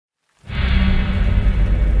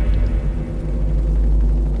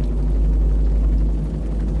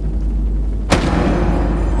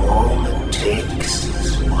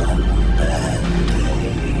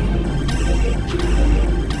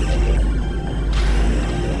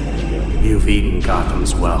You've eaten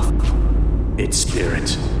Gotham's wealth, its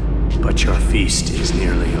spirit, but your feast is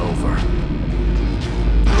nearly over.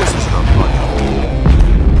 This isn't a blood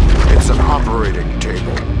hole. It's an operating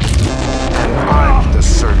table. And I'm the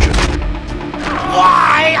surgeon.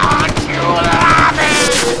 Why aren't you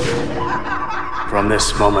laughing? From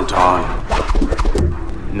this moment on,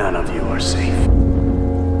 none of you are safe.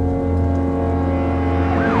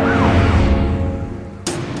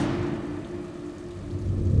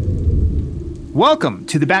 Welcome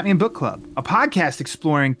to the Batman Book Club, a podcast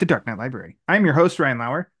exploring the Dark Knight Library. I'm your host, Ryan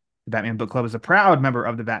Lauer. The Batman Book Club is a proud member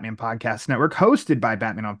of the Batman Podcast Network, hosted by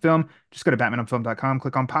Batman on Film. Just go to batmanonfilm.com,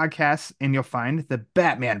 click on podcasts, and you'll find the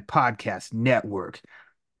Batman Podcast Network.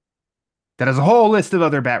 That has a whole list of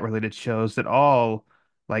other Bat-related shows that all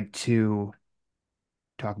like to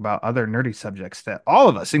talk about other nerdy subjects that all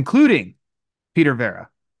of us, including Peter Vera,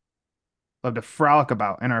 love to frolic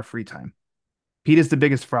about in our free time. Pete is the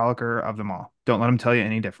biggest frolicker of them all. Don't let him tell you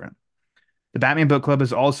any different. The Batman Book Club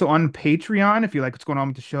is also on Patreon. If you like what's going on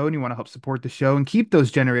with the show and you want to help support the show and keep those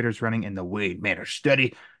generators running in the Wade Manor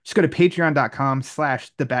Study, just go to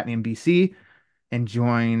patreon.com/thebatmanbc and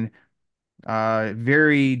join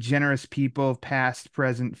very generous people, past,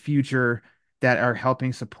 present, future, that are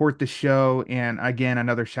helping support the show. And again,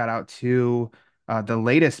 another shout out to the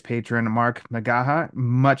latest patron, Mark Magaha.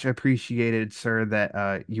 Much appreciated, sir,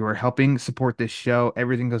 that you are helping support this show.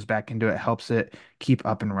 Everything goes back into it, helps it keep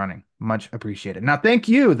up and running. Much appreciated. Now, thank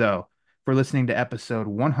you, though, for listening to episode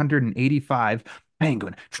 185,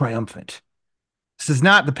 Penguin Triumphant. This is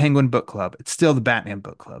not the Penguin Book Club. It's still the Batman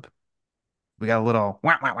Book Club. We got a little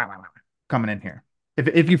wah, wah, wah, wah, wah, coming in here.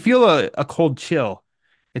 If you feel a cold chill,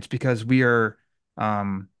 it's because we're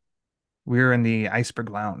in the Iceberg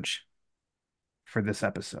Lounge for this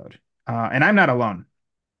episode. And I'm not alone.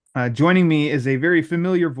 Joining me is a very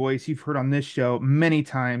familiar voice you've heard on this show many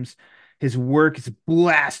times. His work is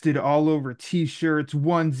blasted all over t-shirts,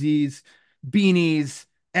 onesies, beanies,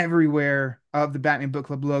 everywhere of the Batman Book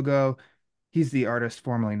Club logo. He's the artist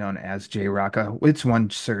formerly known as J. Rocca. It's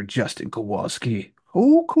one Sir Justin Kowalski.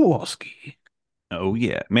 Oh, Kowalski. Oh,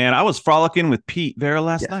 yeah. Man, I was frolicking with Pete Vera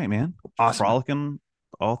last night, man. Awesome. Frolicking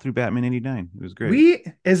all through Batman 89. It was great.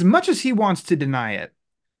 As much as he wants to deny it,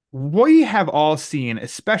 we have all seen,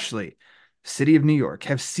 especially City of New York,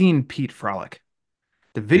 have seen Pete frolic.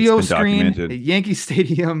 The video screen at Yankee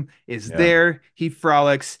Stadium is there. He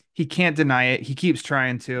frolics. He can't deny it. He keeps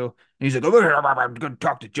trying to. And he's like, oh, I'm going to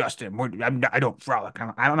talk to Justin. I don't frolic.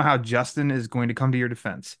 I don't know how Justin is going to come to your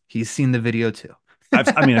defense. He's seen the video too.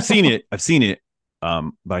 I've seen it.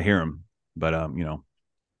 But I hear him. But I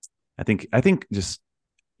think just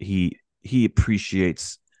he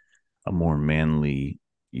appreciates a more manly,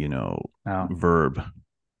 verb.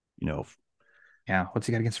 Yeah. What's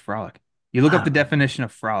he got against frolic? You look up the definition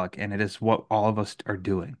of frolic, and it is what all of us are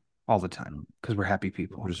doing all the time because we're happy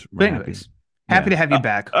people. But anyways, happy to have you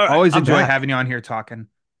back. Always enjoy having you on here talking.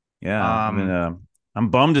 Yeah. I'm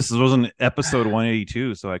bummed this wasn't episode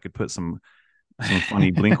 182, so I could put some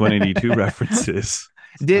funny Blink 182 references.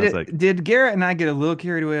 Did Garrett and I get a little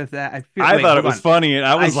carried away with that? I thought it was funny, and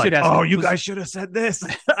I was like, "Oh, you guys should have said this."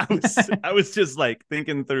 I was just like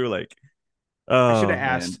thinking through, like, I should have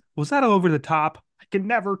asked, "Was that over the top?" I can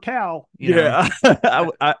never tell.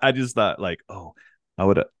 I just thought, like, oh, I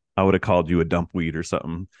would have called you a dumpweed or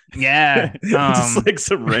something. Yeah, just like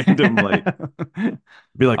some random, like,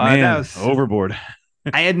 be like, man, overboard.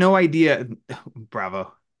 I had no idea.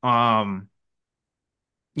 Bravo.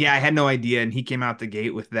 Yeah, I had no idea, and he came out the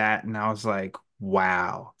gate with that, and I was like,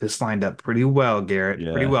 wow, this lined up pretty well, Garrett.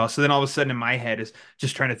 Yeah. Pretty well. So then all of a sudden in my head is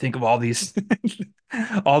just trying to think of all these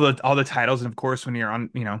all the titles, and of course when you're on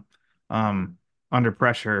under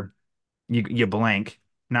pressure, you blank.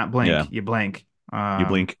 Not blink, you blank. You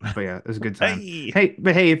blink. But yeah, it was a good time. Hey,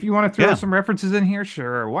 if you want to throw some references in here,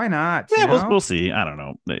 sure, why not? Yeah, we'll see. I don't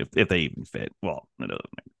know if they even fit. Well,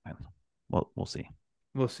 we'll see.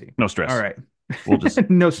 We'll see. No stress. All right. We'll just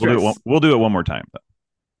no stress. We'll do it one more time.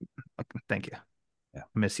 Thank you. Yeah,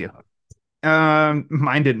 miss you.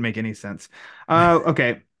 Mine didn't make any sense.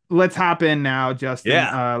 Okay, let's hop in now, Justin.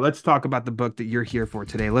 Yeah. Let's talk about the book that you're here for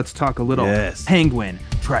today. Let's talk a little Penguin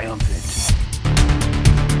Triumphant.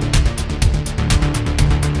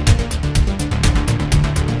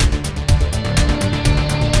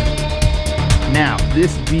 Now,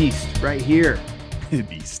 this beast right here,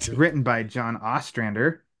 written by John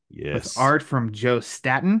Ostrander. Yes. With art from Joe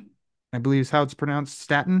Staton, I believe is how it's pronounced.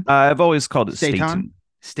 Staton. I've always called it Staton.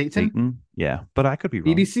 Staton. Yeah, but I could be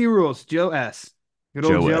wrong. BBC rules. Joe S. Good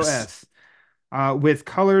old Joe S. With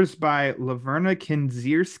colors by Laverna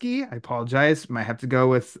Kindzierski. I apologize. Might have to go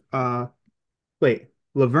with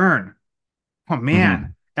Laverne Oh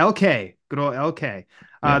man, Hmm. LK, good old LK.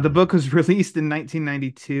 Yep. The book was released in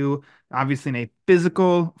 1992, obviously in a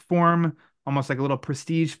physical form, almost like a little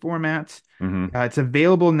prestige format. Hmm. It's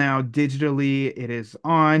available now digitally. It is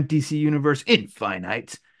on DC Universe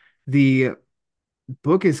Infinite. The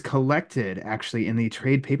book is collected actually in the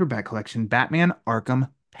trade paperback collection Batman Arkham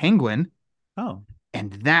Penguin, Oh,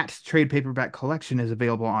 and that trade paperback collection is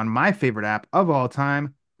available on my favorite app of all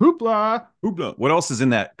time, Hoopla. Hoopla. What else is in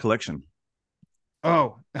that collection?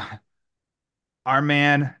 Oh, our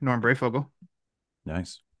man Norm Brayfogle.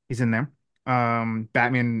 Nice. He's in there.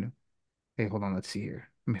 Batman. Hey, hold on. Let's see here.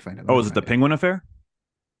 Let me find it. Let Oh, me is it the find it. Penguin Affair?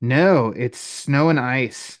 No, it's Snow and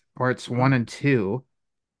Ice, parts one Oh, and two.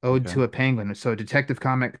 Ode okay. to a Penguin. So Detective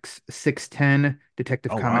Comics 610,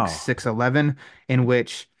 Detective Oh, Comics wow. 611, in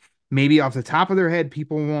which maybe off the top of their head,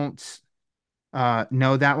 people won't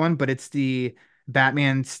know that one, but it's the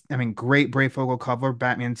Batman's, I mean, great Brayfogle cover.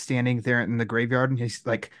 Batman standing there in the graveyard, and he's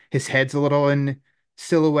like his head's a little in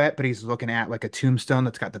silhouette, but he's looking at like a tombstone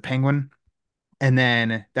that's got the penguin. And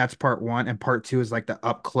then that's part one, and part two is like the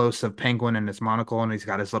up close of Penguin and his monocle, and he's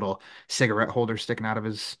got his little cigarette holder sticking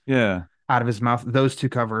Yeah. out of his mouth. Those two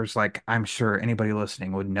covers, like I'm sure anybody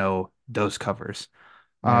listening would know those covers.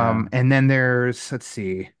 Yeah. And then there's let's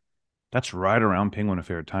see, That's right around Penguin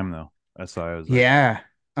Affair time, though. That's why I was like, yeah,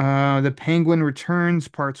 the Penguin Returns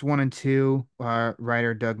parts one and two.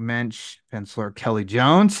 Writer Doug Mensch, penciler Kelly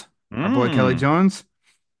Jones, our boy Kelly mm. Jones,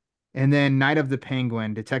 and then Night of the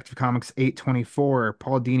Penguin, Detective Comics 824,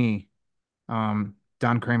 Paul Dini,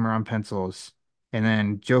 Don Kramer on pencils, and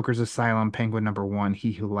then Joker's Asylum Penguin number one,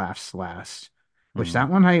 He Who Laughs Last, which Mm. that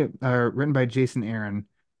one I written by Jason Aaron,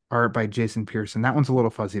 art by Jason Pearson. That one's a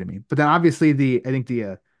little fuzzy to me, but then obviously the I think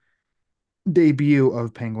the debut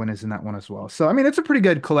of Penguin is in that one as well. So I mean, it's a pretty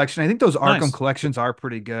good collection. I think those Arkham Nice. collections are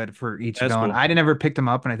pretty good for each That's villain. cool. I never picked them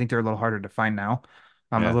up, and I think they're a little harder to find now.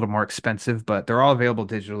 A Yeah. little more expensive, but they're all available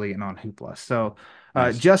digitally and on Hoopla. So,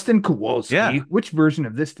 Nice. Justin Yeah. Kowalski, which version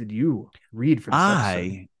of this did you read for this episode?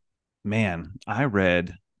 I, man, I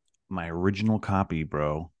read my original copy,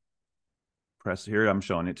 bro. Press here. I'm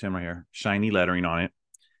showing it to him right here. Shiny lettering on it.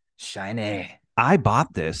 Shiny. I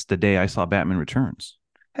bought this the day I saw Batman Returns.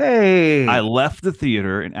 I Hey. left the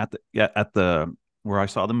theater and at the where I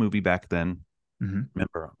saw the movie back then. Hmm.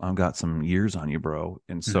 Remember, I've got some years on you, bro.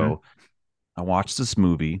 And Hmm. so I watched this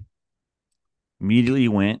movie, immediately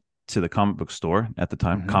went to the comic book store at the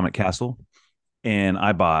time, Hmm. Comic Castle, and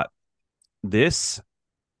I bought this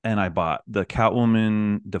and I bought the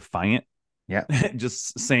Catwoman Defiant, Yeah.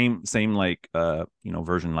 just same like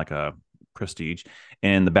version like a Prestige,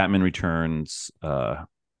 and the Batman Returns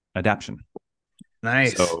adaptation.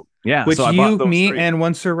 Nice. So yeah, so Which I bought you, those me, three. and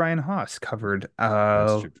one Sir Ryan Haas covered.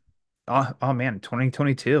 That's true. Oh man,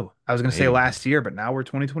 2022. I was gonna say Hey, last year, but now we're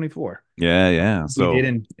 2024. yeah. We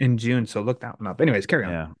did So in June, so look that one up. Anyways, carry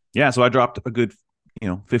on. yeah. So I dropped a good,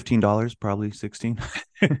 $15, probably 16,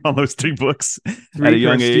 on those three books at Three a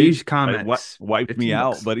young Prestige age. I comics, wiped me 15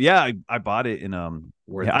 out, bucks. but yeah, I bought it and yeah,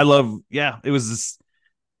 Worth I it. love yeah. It was just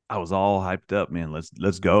I was all hyped up, man.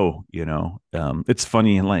 Let's go. It's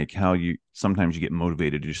funny like how you sometimes you get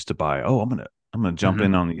motivated just to buy. Oh, I'm gonna jump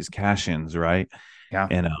in Hmm. on these cash ins, right? Yeah.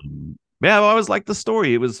 And yeah, I always liked the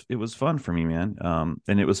story. It was fun for me, man.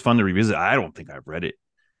 And it was fun to revisit. I don't think I've read it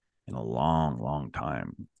in a long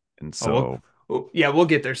time, and Oh, well, so yeah, we'll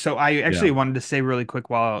get there. So I yeah, actually wanted to say really quick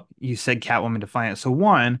while you said Catwoman Defiant. So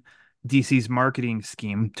one, DC's marketing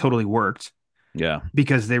scheme totally worked yeah,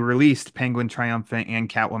 because they released Penguin Triumphant and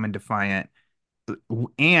Catwoman Defiant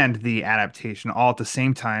and the adaptation all at the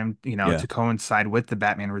same time, yeah, to coincide with the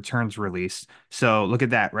Batman Returns release. So look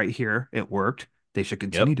at that right here. It worked. They should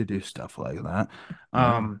yep, continue to do stuff like that.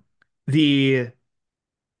 yeah, The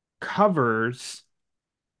covers,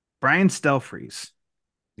 Brian Stelfreeze.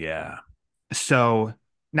 yeah. So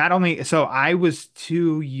not only so I was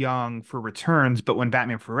too young for Returns, but when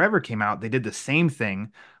Batman Forever came out, they did the same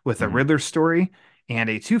thing with a Mhm. Riddler story and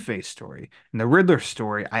a Two-Face story. And the Riddler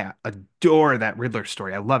story, I adore that Riddler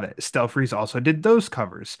story. I love it. Stelfreeze also did those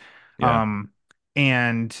covers. Yeah, Um,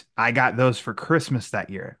 and I got those for Christmas that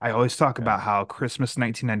year. I always talk yeah, about how Christmas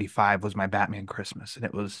 1995 was my Batman Christmas, and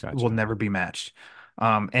it will gotcha. never be matched.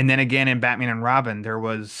 And then again in Batman and Robin, there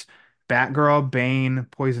was Batgirl, Bane,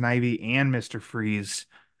 Poison Ivy, and Mr. Freeze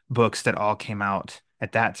books that all came out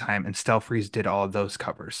at that time, and Stell Freeze did all of those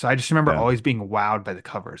covers. So I just remember Yeah, always being wowed by the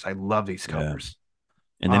covers. I love these yeah. covers.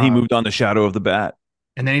 And then he Uh, moved on to Shadow of the Bat.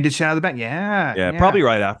 and then he did Shadow of the Bat. Yeah, Yeah, yeah. probably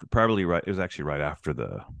right after. Probably right. It was actually right after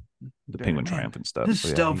the Penguin Man, Triumphant stuff. this So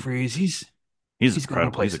yeah, Stell Freeze, he's he's going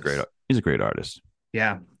incredible. places. He's a great artist.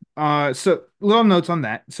 Yeah. So little notes on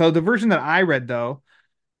that. So the version that I read though,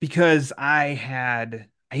 because I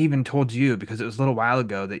even told you because it was a little while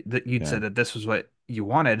ago that you'd Yeah. said that this was what you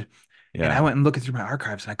wanted, and I Yeah. went and looking through my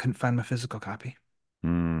archives and I couldn't find my physical copy.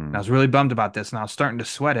 And I Mm, was really bummed about this, and I was starting to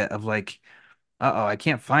sweat it of like, uh-oh, I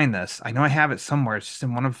can't find this. I know I have it somewhere. It's just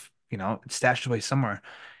in one of, it's stashed away somewhere.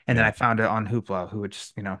 And then yeah. I found it on Hoopla, who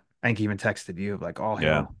which, I think even texted you like all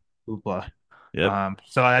Yeah. hail Hoopla. Yep.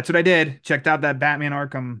 So that's what I did. Checked out that Batman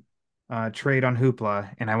Arkham trade on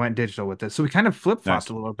Hoopla, and I went digital with it. So we kind of flip-flopped Nice.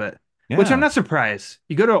 a little bit, which I'm Yeah. not surprised.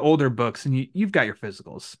 You go to older books and you've got your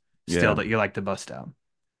physicals still Yeah. that you like to bust out.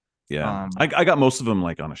 Yeah. Um, I got most of them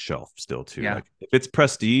like on a shelf still too. yeah, Like if it's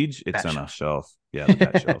prestige, it's bat on a shelf. shelf. Yeah, the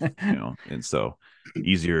bat shelf, and so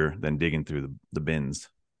easier than digging through the bins.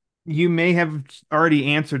 You may have already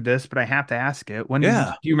answered this, but I have to ask it.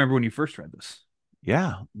 Yeah. Do you remember when you first read this?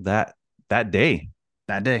 Yeah. That day.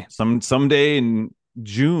 That day Someday in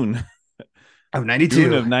June, of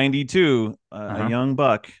June 92. of 92, a Uh-huh. young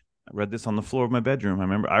buck. I read this on the floor of my bedroom.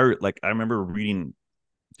 I remember reading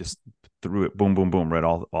just through it, boom, boom, boom, read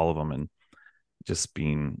all of them, and just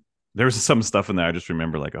being there's some stuff in there I just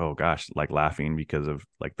remember like, oh gosh, like laughing because of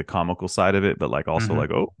like the comical side of it, but like also Hmm.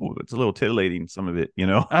 like, oh, it's a little titillating, some of it, you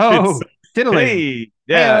know. It's Oh, titillating. hey,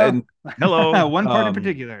 yeah, Heyo. and hello. One part in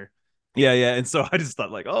particular. Yeah, yeah. And so I just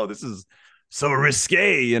thought like, oh, this is so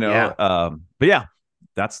risque, you know. Yeah. But yeah,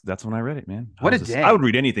 that's when I read it, man. What a I would day.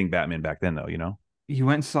 read anything Batman back then though, you know. You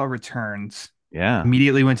went and saw Returns, Yeah,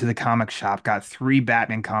 immediately went to the comic shop, got three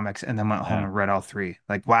Batman comics, and then went home yeah, and read all three.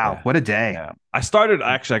 Like, wow, yeah, what a day. yeah.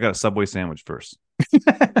 I got a Subway sandwich first.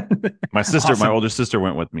 My Awesome. older sister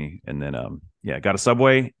went with me, and then yeah, got a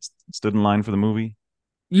Subway, stood in line for the movie.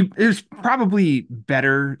 It was probably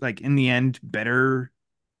better, like in the end, better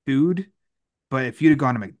food. But if you'd have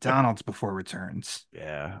gone to McDonald's before Returns,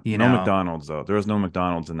 Yeah, you no know, McDonald's though. There was no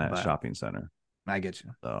McDonald's in that but shopping center, I get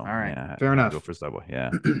you. so All right. yeah, Fair I had to go enough. for Subway.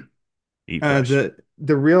 Yeah, eat fresh.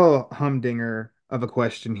 The real humdinger of a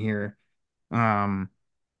question here. Um,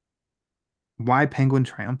 why Penguin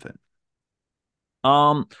Triumphant?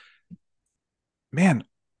 Um, man,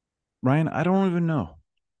 Ryan, I don't even know.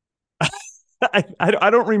 I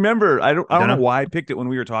don't remember. I Don't don't know know. why I picked it when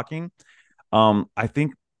we were talking. I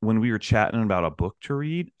think when we were chatting about a book to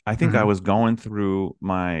read, I think I Hmm. was going through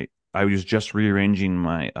I was just rearranging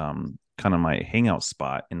my kind of my hangout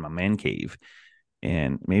spot in my man cave.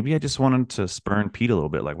 And maybe I just wanted to spurn Pete a little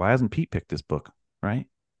bit. Like, why hasn't Pete picked this book? Right?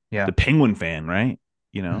 Yeah. The Penguin fan, right?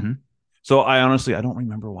 You know? Hmm. So I don't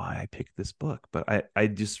remember why I picked this book, but I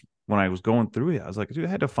just when I was going through it, I was like, dude, I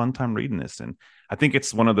had a fun time reading this. And I think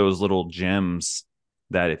it's one of those little gems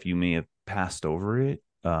that if you may have passed over it,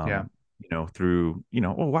 Yeah. through,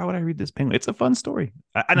 well, why would I read this Penguin? It's a fun story.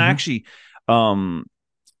 And I Hmm. actually, um,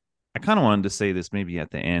 I kind of wanted to say this maybe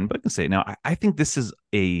at the end, but I can say it now. I think this is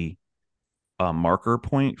a marker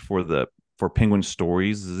point for Penguin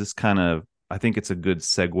stories. Is this kind of I think it's a good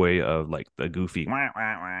segue of like the goofy wah,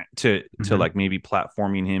 wah, wah, to Hmm. like maybe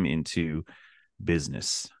platforming him into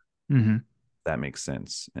business. Hmm. That makes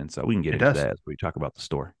sense, and so we can get It into does. that as we talk about the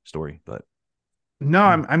story. But No,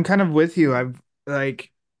 yeah, I'm kind of with you. I've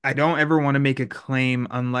like I don't ever want to make a claim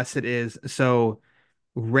unless it is so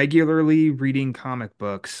regularly reading comic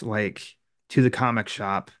books like to the comic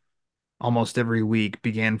shop almost every week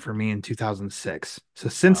began for me in 2006. So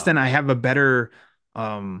since wow, then I have a better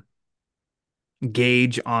um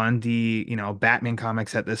gauge on the, Batman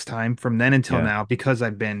comics at this time from then until yeah, now because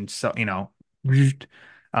I've been so,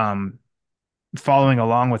 um following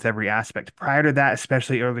along with every aspect. Prior to that,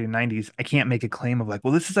 especially early 90s, I can't make a claim of like,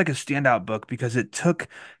 well, this is like a standout book because it took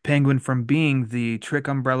Penguin from being the trick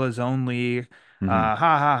umbrellas only, hmm, ha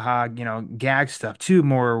ha ha, gag stuff to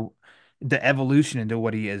more the evolution into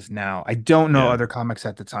what he is now. I don't know yeah, other comics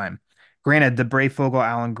at the time. Granted, the Brayfogle,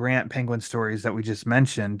 Alan Grant Penguin stories that we just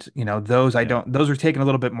mentioned, those I yeah, don't, those are taken a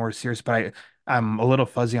little bit more serious, but I'm a little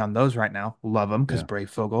fuzzy on those right now. Love them because yeah,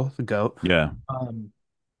 Brayfogle, the goat. yeah, Um,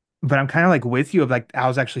 but I'm kind of like with you of like I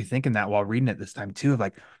was actually thinking that while reading it this time too of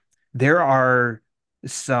like there are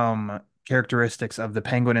some characteristics of the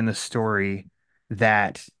penguin in the story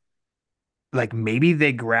that like maybe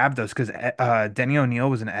they grabbed those because Denny O'Neil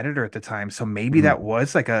was an editor at the time, so maybe hmm, that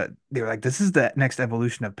was like they were like this is the next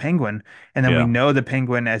evolution of Penguin, and then we yeah, know the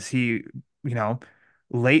Penguin as he you know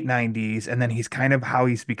late 90s, and then he's kind of how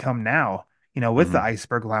he's become now, with the hmm,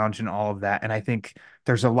 Iceberg Lounge and all of that, and I think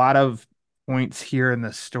there's a lot of points here in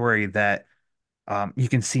the story that you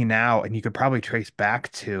can see now, and you could probably trace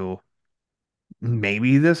back to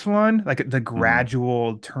maybe this one, like the hmm,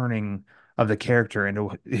 gradual turning of the character into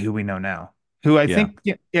who we know now. Who I yeah, think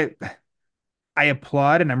I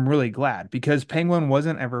applaud, and I'm really glad because Penguin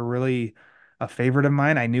wasn't ever really a favorite of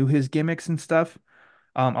mine. I knew his gimmicks and stuff,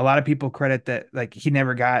 A lot of people credit that like he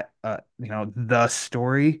never got the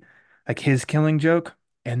story, like his Killing Joke,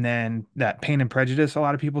 and then that Pain and Prejudice. A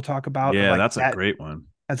lot of people talk about of Yeah, like that's a that. great one.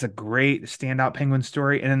 That's a great standout Penguin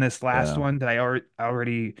story. And then this last Yeah. one that I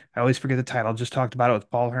always forget the title. Just talked about it with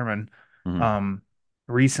Paul Herman, Mhm. um,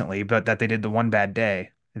 recently, but that they did the One Bad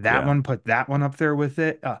Day. That Yeah. one put that one up there with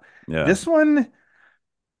it. Yeah. This one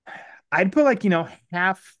I'd put like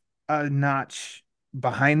half a notch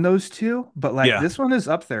behind those two, but like Yeah. this one is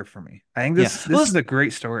up there for me. I think Yeah. this is a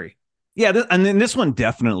great story. Yeah, and then this one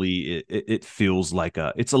definitely it feels like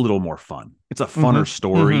it's a little more fun. It's a funner Hmm.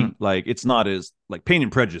 story. Like it's not as like Pain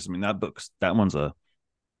and Prejudice. I mean, that one's a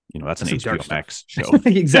that's an That's some dark HBO stuff. Max show,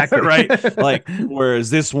 Exactly. right? Like whereas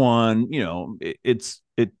this one, it's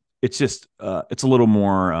just it's a little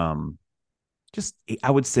more just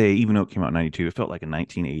I would say even though it came out in 92, it felt like a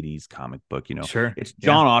 1980s comic book. Sure. It's Yeah.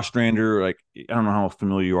 John Ostrander. Like I don't know how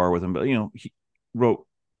familiar you are with him, but he wrote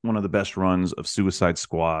one of the best runs of Suicide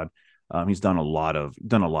Squad. He's done a lot of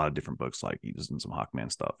different books, like he's done some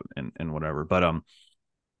Hawkman stuff and whatever. But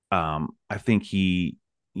I think he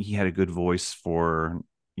had a good voice for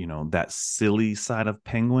that silly side of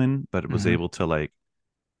Penguin, but it was Hmm. able to like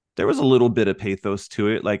there was a little bit of pathos to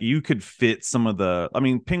it. Like you could fit some of I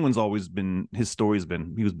mean, Penguin's always been his story's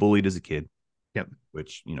been he was bullied as a kid, Yep.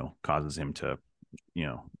 which causes him to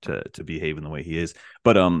to behave in the way he is.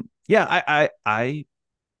 But yeah, I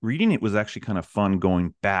reading it was actually kind of fun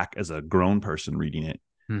going back as a grown person reading it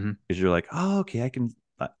Hmm. because you're like, oh, okay, I can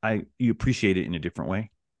you appreciate it in a different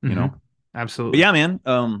way, you Hmm. know. But Absolutely. yeah, man,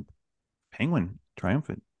 Penguin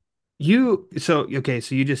Triumphant. So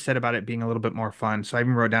you just said about it being a little bit more fun. So I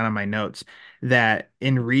even wrote down on my notes that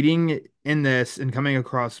in reading in this and coming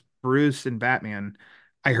across Bruce and Batman,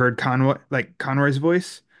 I heard Conroy's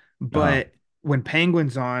voice, Uh-huh. but when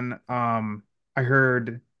Penguin's on, I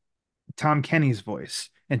heard Tom Kenny's voice.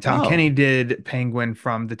 And Tom Kenny Oh, did Penguin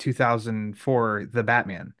from the 2004 The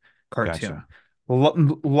Batman cartoon.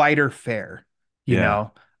 gotcha. Lighter fare, you Yeah,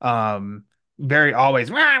 know. Um very always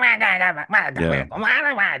yeah,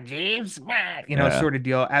 Jeeves, yeah, sort of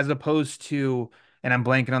deal, as opposed to, and I'm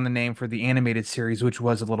blanking on the name for the animated series, which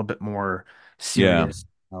was a little bit more yeah, serious,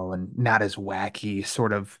 and not as wacky,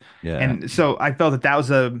 sort of. yeah. And so I felt that that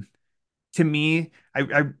was to me,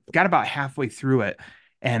 I got about halfway through it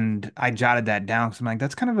and I jotted that down because I'm like,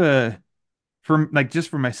 that's kind of for like just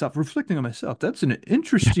for myself, reflecting on myself, that's an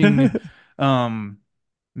interesting um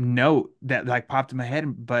note that like popped in my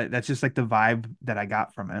head, but that's just like the vibe that I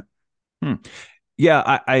got from it. Hmm.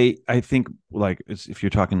 Yeah, I think like if you're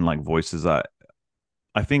talking like voices, I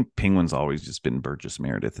think Penguin's always just been Burgess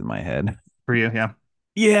Meredith in my head. For you, yeah.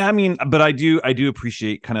 Yeah, I mean, but I do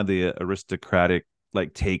appreciate kind of the aristocratic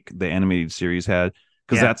like take the animated series had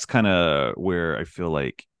because Yeah. that's kind of where I feel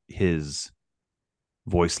like his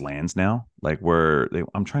voice lands now. Like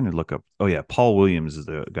I'm trying to look up. Oh yeah, Paul Williams is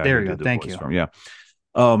the guy There who we go. did the Thank voice you. from. Yeah.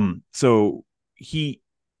 So he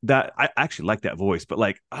that I actually like that voice, but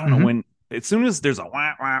like I don't know Hmm. when as soon as there's a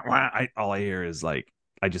wah wah wah, all I hear is like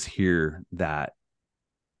I just hear that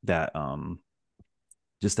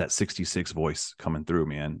just that 66 voice coming through,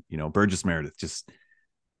 man. Burgess Meredith just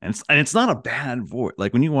and it's not a bad voice.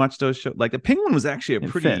 Like when you watch those shows, like the Penguin was actually a It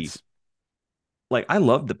pretty fits. like I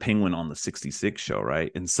loved the Penguin on the 66 show,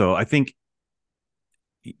 right? And so I think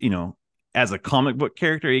you know as a comic book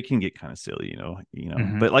character, it can get kind of silly,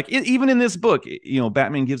 Hmm. But like even in this book,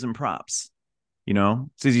 Batman gives him props.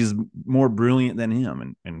 Says he's more brilliant than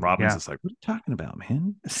him, and Robin's Yeah. just like, "What are you talking about,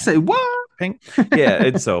 man?" Say what? Yeah,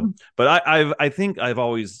 it's so. But I think I've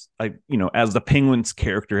always, as the Penguin's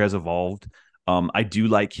character has evolved, I do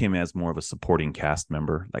like him as more of a supporting cast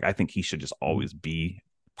member. Like I think he should just always be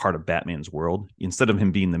part of Batman's world instead of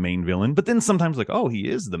him being the main villain. But then sometimes like, oh, he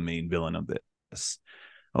is the main villain of this.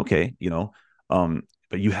 Okay,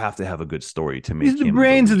 but you have to have a good story to He's make the him the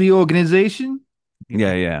brains of lead. the organization.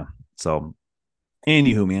 Yeah, yeah. So,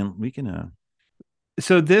 anywho, man, we can.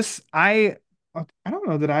 So this I don't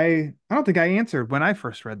know that I don't think I answered when I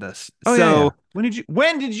first read this. Oh yeah, yeah. So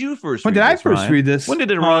When did you first when did read I this, first Ryan? read When this?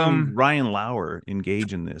 did Ryan Lauer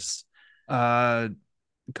engage in this? Uh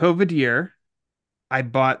COVID year, I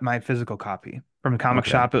bought my physical copy from a comic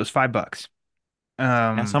Okay, shop. It was $5.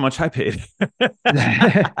 that's how Um much I paid.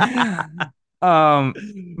 um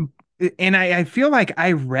and I feel like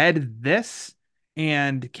I read this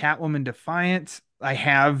and Catwoman Defiant. I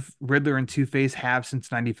have Riddler and Two-Face have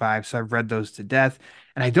since 95, so I've read those to death.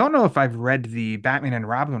 And I don't know if I've read the Batman and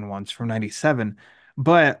Robin ones from 97,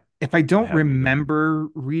 but if I I don't haven't either. remember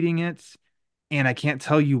reading it and I can't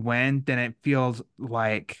tell you when, then it feels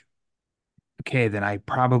like okay, then I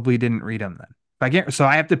probably didn't read them then. So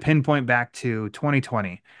I have to pinpoint back to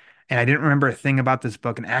 2020, and I didn't remember a thing about this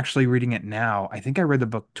book. And actually reading it now, I think I read the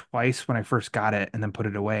book twice when I first got it, and then put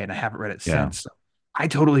it away, and I haven't read it Yeah. since. So I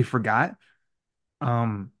totally forgot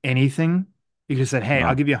anything. You just said, "Hey, I'll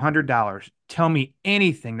No. give you $100. Tell me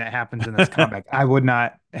anything that happens in this comic." I would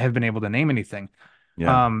not have been able to name anything.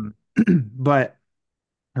 Yeah. Um, but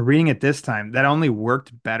reading it this time, that only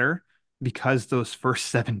worked better because those first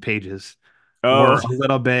 7 pages were Oh, a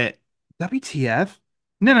little bit WTF?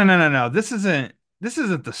 No, no, no, no, no. This isn't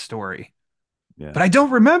the story. yeah. But I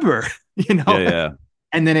don't remember, you Yeah. know? Yeah.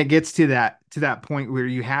 And then it gets to that point where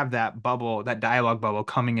you have that bubble, that dialogue bubble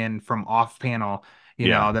coming in from off panel,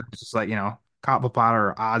 Yeah. that's just like, Cobblepot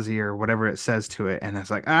or Ozzy or whatever it says to it. And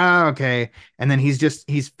it's like, oh, okay. And then he's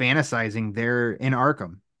fantasizing there in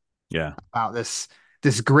Arkham Yeah. about this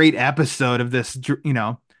great episode of the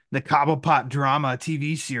Cobblepot drama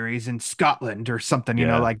TV series in Scotland or something,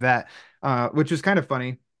 Yeah. like that, which was kind of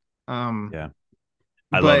funny. Um, Yeah.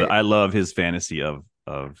 I love it. but I love his fantasy of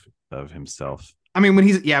himself. I mean, when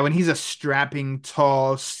he's a strapping,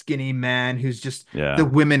 tall, skinny man who's just the Yeah.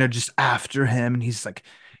 women are just after him, and he's like,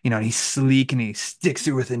 he's sleek and he sticks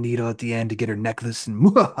her with a needle at the end to get her necklace, and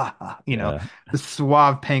Yeah. the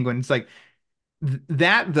suave penguin. It's like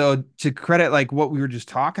that though, to credit like what we were just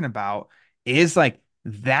talking about, is like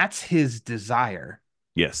that's his desire,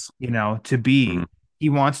 Yes. to Hmm. be. He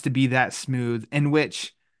wants to be that smooth, in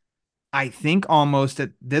which I think almost at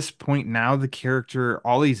this point now the character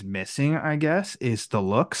all he's missing, I guess, is the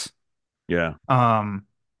looks. Yeah. Um,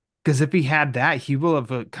 because if he had that, he will have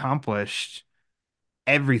accomplished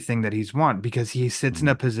everything that he's want because he sits in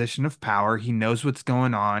Hmm. a position of power. He knows what's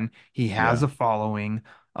going on. He has Yeah. a following.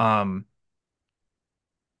 Um,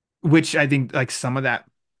 which I think like some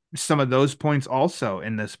of those points also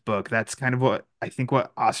in this book. That's kind of what I think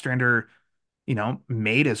what Ostrander,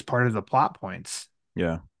 made as part of the plot points.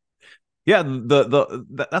 Yeah. Yeah.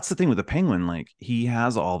 That's the thing with the penguin. Like he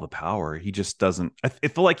has all the power. He just doesn't. I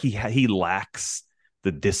feel like he lacks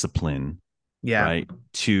the discipline, Yeah. right?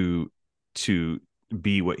 To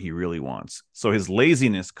be what he really wants. So his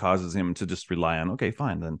laziness causes him to just rely on. Okay,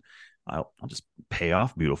 fine, then I'll just pay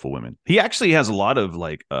off beautiful women. He actually has a lot of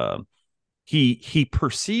like he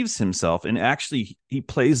perceives himself and actually he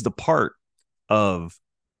plays the part of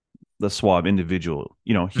the suave individual.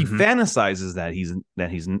 He Hmm. fantasizes that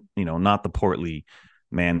he's not the portly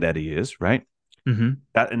man that he is, right? Hmm.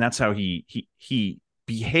 That's how he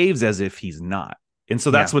behaves as if he's not. And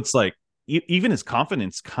so that's Yeah. what's like even his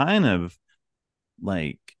confidence kind of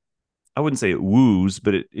like I wouldn't say it woos,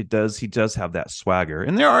 but it does. He does have that swagger,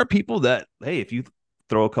 and there are people that hey, if you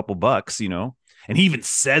throw a couple bucks, and he even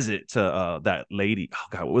says it to that lady. Oh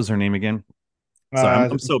God, what was her name again? Sorry,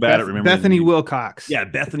 I'm so bad at remembering Bethany names. Wilcox. Yeah,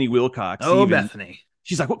 Bethany Wilcox. Oh, Bethany.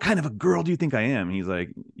 She's like, "What kind of a girl do you think I am?" He's like,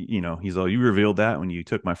 he's all, "You revealed that when you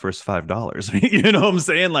took my first $5." You know what I'm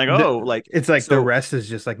saying? Like, The, oh, like it's like the so. rest is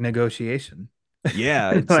just like negotiation.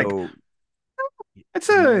 Yeah, and Like so it's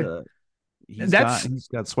he's a uh he's got that's he's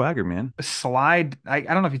got swagger, man. slide. I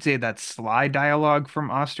don't know if you'd say that's slide dialogue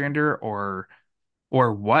from Ostrander or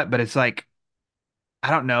what, but it's like I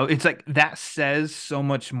don't know. It's like that says so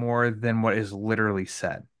much more than what is literally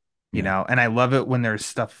said, Yeah. And I love it when there's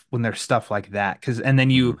stuff like that and then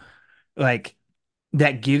Hmm. you like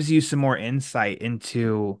that gives you some more insight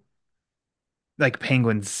into like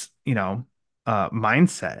Penguin's,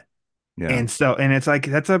 mindset. Yeah. And it's like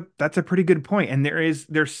that's a pretty good point. And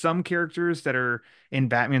there's some characters that are in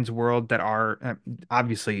Batman's world that are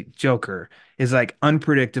obviously Joker is like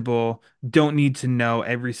unpredictable, don't need to know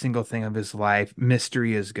every single thing of his life.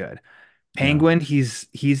 Mystery is good. Yeah. Penguin, he's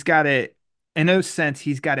got it in a sense,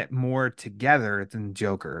 he's got it more together than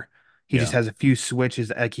Joker. He just Yeah. has a few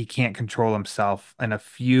switches like he can't control himself in a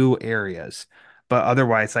few areas. But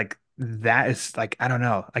otherwise, like that is like I don't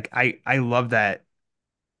know. Like I love that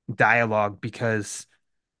dialogue because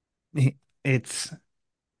it's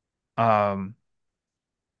um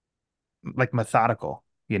like methodical,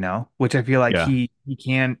 which I feel like Yeah.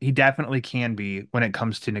 he definitely can be when it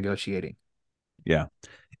comes to negotiating. Yeah.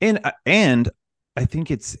 And I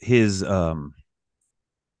think it's his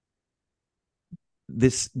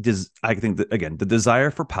I think that again, the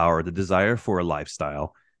desire for power, the desire for a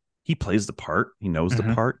lifestyle, he plays the part, he knows the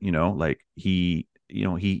Hmm. part, like he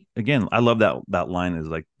again, I love that line is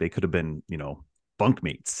like they could have been,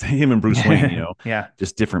 bunkmates, him and Bruce Wayne, Yeah.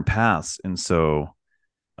 just different paths. And so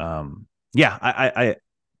yeah, I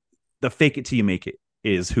the fake it till you make it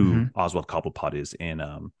is who Hmm. Oswald Cobblepot is. And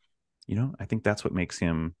I think that's what makes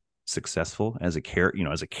him successful as a character,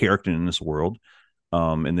 as a character in this world.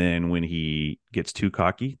 And then when he gets too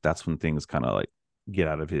cocky, that's when things kind of like get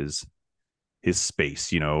out of his his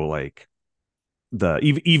space, like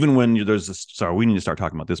even when there's this, sorry, we need to start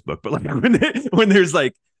talking about this book, but like when there's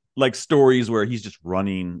like stories where he's just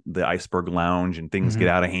running the iceberg lounge and things get Mhm.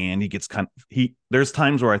 out of hand, he gets there's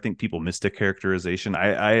times where I think people miss the characterization.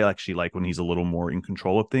 I actually like when he's a little more in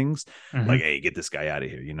control of things, like, Mhm. hey, get this guy out of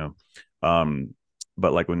here. um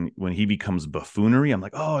but like when he becomes buffoonery, I'm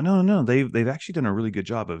like, oh, no, no, they've actually done a really good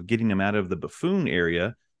job of getting him out of the buffoon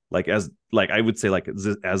area. Like I would say, like,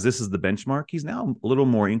 as this is the benchmark, he's now a little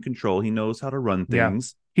more in control. He knows how to run Yeah.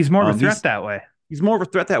 things. He's more of a threat He's that way. more of a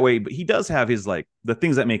threat that way, but he does have his, like, the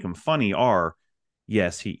things that make him funny are,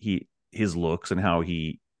 yes, he his looks and how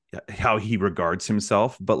he regards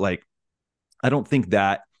himself, but like, I don't think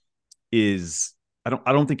that is I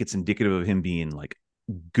don't think it's indicative of him being like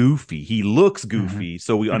goofy. He looks Mhm. goofy,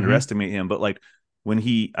 so we Mhm. underestimate him, but like,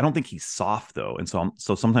 I don't think he's soft though. And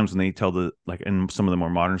so sometimes when they tell the, like, in some of the more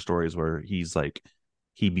modern stories where he's like,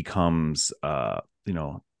 he becomes out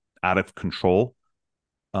of control,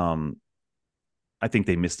 um I think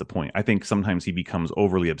they missed the point. I think sometimes he becomes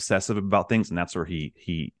overly obsessive about things, and that's where he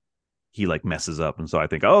like messes up. And so I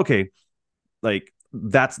think, oh, okay, like,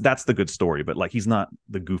 that's the good story, but like, he's not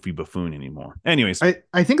the goofy buffoon anymore. Anyways,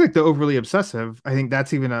 I think like the overly obsessive, I think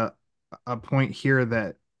that's even a point here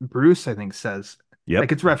that Bruce, I think, says,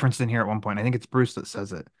 like yep, it's referenced in here at one point. I think it's Bruce that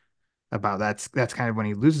says it about that's kind of when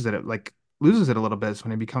he loses it a little bit is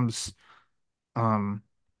when he becomes um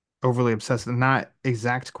overly obsessive. Not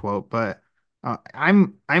exact quote, but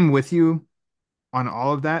I'm with you on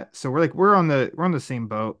all of that. So we're on the same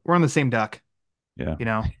boat. We're on the same duck, yeah. you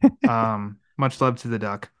know. Much love to the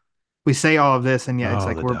duck. We say all of this, and yeah, it's Oh,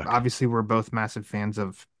 like the duck. we're both massive fans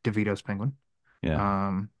of DeVito's Penguin. Yeah.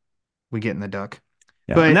 Um, we get in the duck,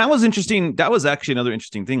 Yeah. And but that was interesting. That was actually another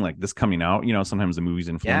interesting thing, like this coming out. Sometimes the movies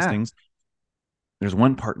influence yeah, things. There's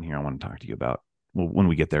one part in here I want to talk to you about, well, when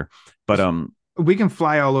we get there. But we can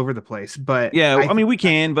fly all over the place. But yeah, I mean, we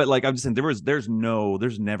can, but like I'm just saying, there's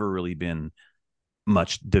never really been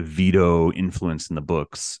much DeVito influence in the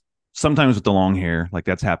books. Sometimes with the long hair, like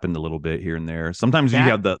that's happened a little bit here and there. Sometimes you that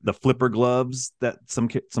have the flipper gloves that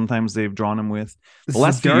sometimes they've drawn him with. The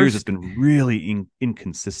last few years, it's Zdarsky been really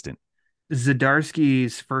inconsistent.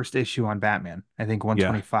 Zdarsky's first issue on Batman, I think Yeah,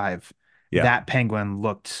 125, yeah, that Penguin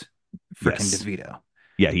looked freaking yes, DeVito.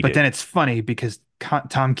 yeah, he But did. then it's funny because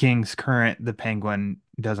Tom King's current The Penguin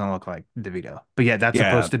doesn't look like DeVito. But yeah, that's Yeah,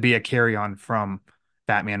 supposed to be a carry on from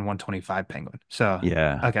Batman 125 Penguin. So,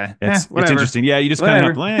 yeah, okay. it's Whatever. interesting. Yeah, you just kind of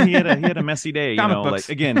have to. Whatever. He had a messy day. Comic Like, books.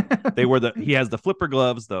 again, he has the flipper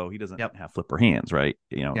gloves, though he doesn't Yep. have flipper hands, right?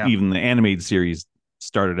 Yep. Even the animated series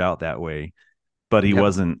started out that way, but he Yep.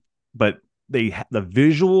 wasn't. But the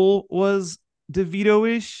visual was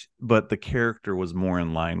DeVito-ish, but the character was more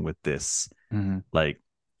in line with this, Mhm. like,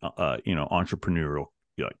 entrepreneurial,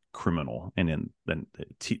 like, criminal. And then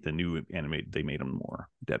the new animated, they made him more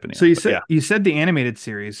So debonair. But yeah, you said the animated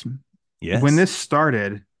series. When yes, this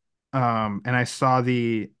started, and I saw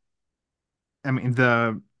the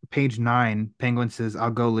page 9, Penguin says,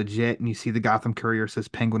 "I'll go legit," and you see the Gotham Courier says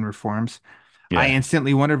Penguin reforms. I yeah,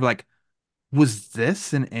 instantly wondered, like, was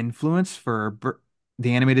this an influence for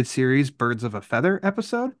the animated series Birds of a Feather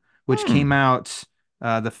episode, which came hmm. out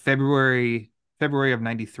the February of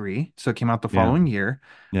 93, so it came out the Yeah, following year.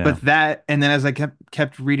 yeah, But that, and then as I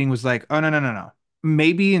kept reading, was like, oh, no, no, no, no.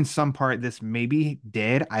 Maybe in some part this maybe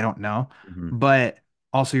did, I don't know. hmm, But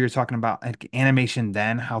also you're talking about like animation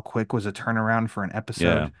then, how quick was a turnaround for an yeah,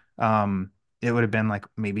 episode? It would have been like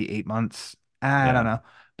maybe 8 months. I don't yeah, know.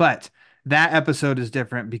 But that episode is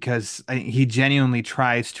different because he genuinely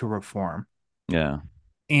tries to reform. yeah,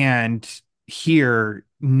 And here,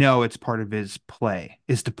 no, it's part of his play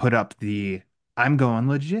is to put up the I'm going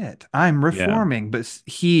legit. I'm yeah, reforming, but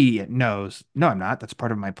he knows, no, I'm not. That's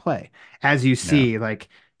part of my play. As you yeah, see, like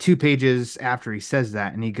 2 pages after he says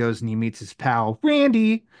that, and he goes and he meets his pal,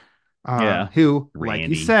 Randy, yeah. who, like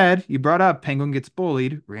you Randy. said, you brought up Penguin gets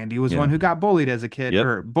bullied. Randy was one Yeah, who got bullied as a kid, yep,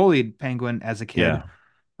 or bullied Penguin as a kid. yeah,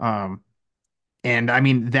 Um, and I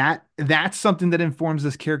mean that's something that informs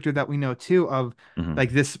this character that we know too of hmm,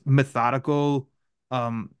 like this methodical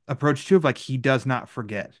approach to of like he does not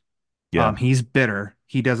forget. yeah, He's bitter.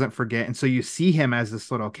 He doesn't forget. And so you see him as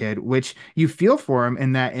this little kid, which you feel for him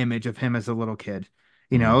in that image of him as a little kid.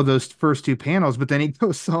 hmm, Those first 2 panels, but then he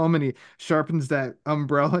goes home and he sharpens that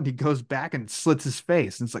umbrella and he goes back and slits his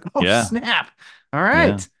face. And it's like, oh yeah, snap. All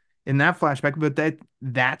yeah, right. In that flashback, but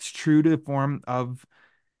that's true to the form of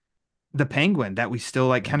the Penguin that we still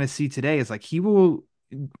like yeah, kind of see today is like you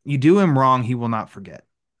do him wrong, he will not forget.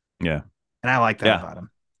 yeah, And I like that yeah. about him.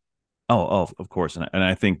 of course, and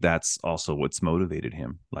I think that's also what's motivated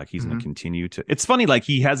him. Like he's going Mhm. to continue to. It's funny, like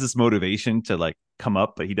he has this motivation to like come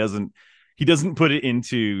up, but he doesn't. He doesn't put it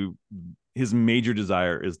into his major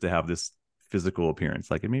desire is to have this physical appearance.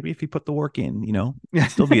 Like maybe if he put the work in,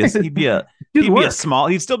 still be a Good work.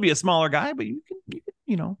 he'd still be a smaller guy, but you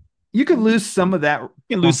You could lose some of that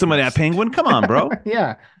can lose some of that funkiness. penguin. Come on, bro.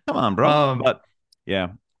 Yeah. Come on, bro. Um, But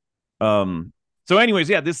yeah. So anyways,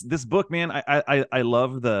 yeah, this book, man, I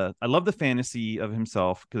love the fantasy of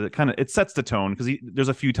himself because it sets the tone because there's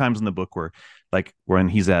a few times in the book where like when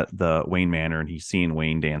he's at the Wayne Manor and he's seeing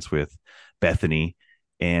Wayne dance with Bethany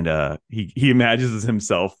and he imagines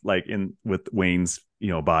himself like in with Wayne's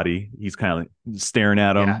body. He's kind of staring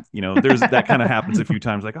at him. yeah. There's that kind of happens a few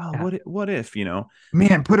times like, oh, Yeah. what if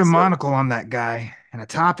Man, put a so monocle on that guy and a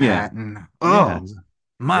top yeah. hat and Yeah, oh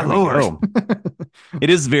my there we lord. go.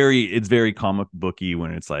 It's very comic booky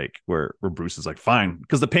when it's like where Bruce is like, fine,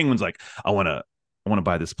 because the Penguin's like, I want to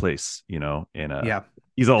buy this place, and Yeah.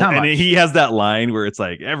 he's all, How and much? he has that line where it's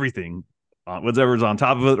like everything, whatever's on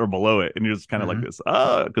top of it or below it, and you're just kind of like Mhm. this,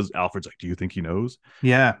 because Alfred's like, do you think he knows?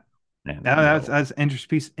 Yeah. And That's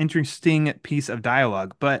interesting piece of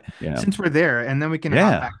dialogue. But yeah, since we're there, and then we can hop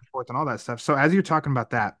yeah, back and forth and all that stuff. So as you're talking about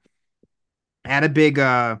that, at a big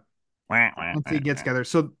let's see get together.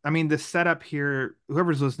 So I mean the setup here,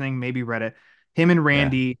 whoever's listening maybe read it. Him and yeah,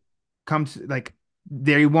 Randy come to like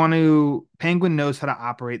they want to Penguin knows how to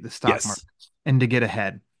operate the stock market yes, and to get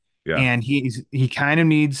ahead. yeah, And he kind of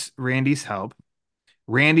needs Randy's help.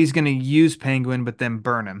 Randy's gonna use Penguin, but then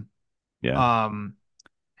burn him. yeah, Um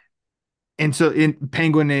And so in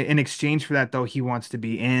Penguin, in exchange for that, though, he wants to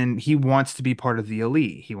be part of the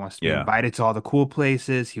elite. He wants to be yeah, invited to all the cool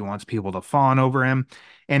places. He wants people to fawn over him.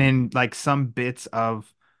 And in like some bits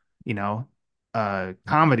of, you know,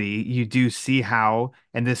 comedy, you do see how,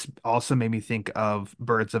 and this also made me think of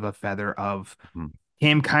Birds of a Feather of mhm,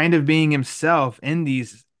 him kind of being himself in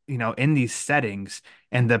these, in these settings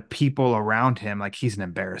and the people around him, like he's an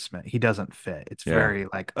embarrassment. He doesn't fit. It's yeah, very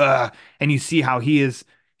like, and you see how he's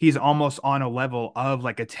almost on a level of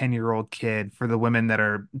like a 10-year-old kid for the women that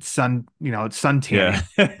are sun yeah, tanning.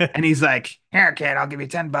 And he's like, here, kid, I'll give you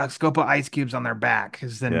 $10. Go put ice cubes on their back.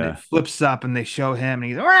 Because then it yeah. flips up and they show him and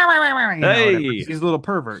he's, wah, wah, wah, wah, whatever. 'Cause Hey, he's a little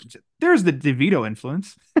pervert. There's the DeVito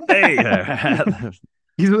influence. hey,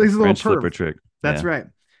 He's a little French flipper perv. trick. That's Yeah, right.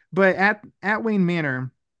 But at Wayne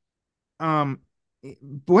Manor, um,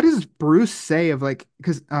 what does Bruce say of like,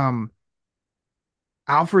 because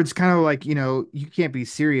Alfred's kind of like, you can't be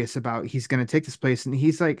serious about he's going to take this place. And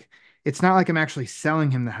he's like, it's not like I'm actually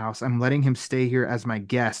selling him the house. I'm letting him stay here as my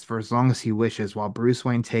guest for as long as he wishes while Bruce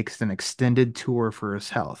Wayne takes an extended tour for his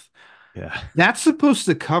health. yeah, That's supposed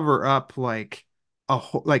to cover up like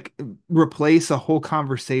like replace a whole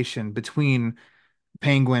conversation between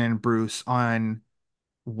Penguin and Bruce on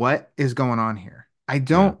what is going on here.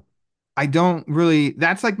 yeah, I don't really,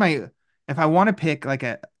 that's like if I want to pick like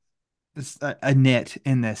a nit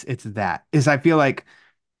in this, it's that is I feel like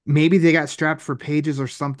maybe they got strapped for pages or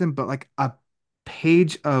something, but like a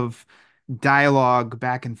page of dialogue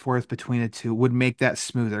back and forth between the two would make that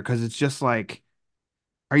smoother because it's just like,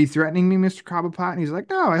 are you threatening me, Mr. Cobblepot? And he's like,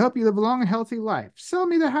 no, I hope you live a long and healthy life. Sell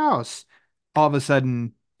me the house. All of a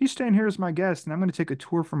sudden, he's staying here as my guest, and I'm going to take a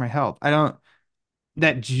tour for my health.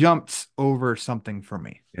 That jumped over something for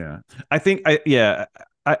me. yeah. I think I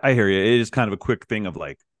hear you. It is kind of a quick thing of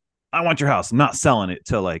like, I want your house, I'm not selling it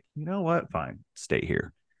to like, you know what? Fine, stay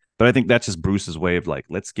here. But I think that's just Bruce's way of like,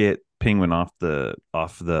 let's get Penguin off the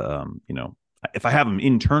if I have him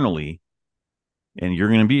internally and you're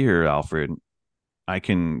gonna be here, Alfred, I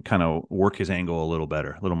can kind of work his angle a little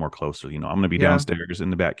better, a little more closer. I'm gonna be Yeah. downstairs in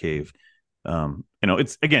the Bat Cave.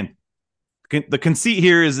 It's again the conceit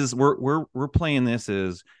here is we're playing this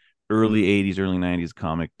as early 80s, early 90s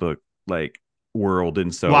comic book like world.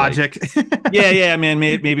 And so Logic. yeah, man.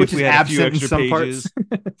 Maybe Which if we is had a few absent in extra some pages,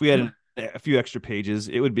 parts. if we had a few extra pages,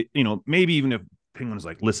 it would be, maybe even if Penguin's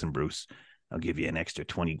like, listen, Bruce, I'll give you an extra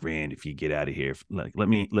 20 grand if you get out of here. Like, let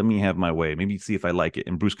me have my way. Maybe see if I like it.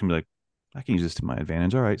 And Bruce can be like, I can use this to my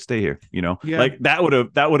advantage. All right, stay here. Yeah. Like that would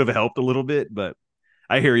have helped a little bit. But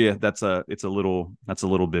I hear you. That's a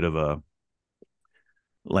little bit of a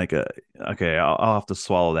like a okay. I'll have to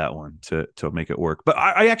swallow that one to make it work. But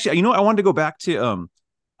I actually, I wanted to go back to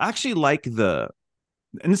I actually like and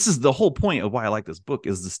this is the whole point of why I like this book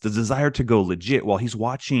is the desire to go legit while he's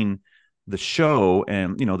watching the show.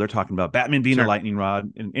 And they're talking about Batman being Sure. a lightning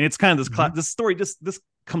rod, and it's kind of this story, this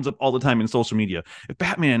comes up all the time in social media. If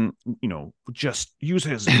Batman just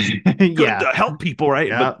uses his good Yeah. to help people, right?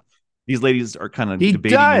 Yeah. But these ladies are kind of He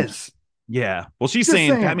debating does. Yeah. Well, she's Just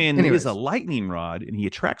saying saying. Batman is a Anyways. lightning rod and he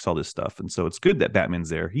attracts all this stuff. And so it's good that Batman's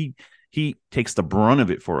there. He takes the brunt of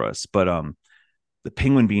it for us. But the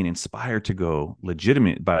Penguin being inspired to go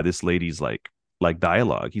legitimate by this lady's like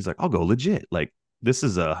dialogue. He's like, I'll go legit. Like this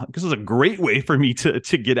is a great way for me to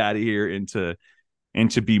get out of here and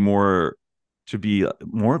to be more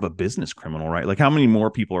of a business criminal, right? Like how many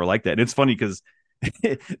more people are like that? And it's funny because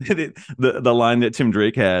the line that Tim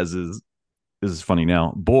Drake has is funny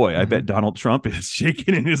now. Boy, I bet Mhm. Donald Trump is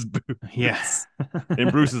shaking in his Yeah. boots.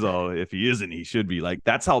 And Bruce is all, if he isn't, he should be. Like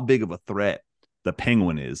that's how big of a threat the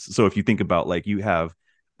Penguin is. So if you think about like you have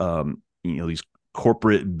these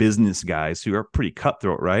corporate business guys who are pretty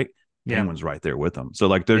cutthroat, right? Yeah. Penguin's right there with them. So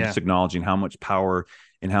like they're Yeah. just acknowledging how much power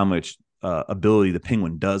and how much ability the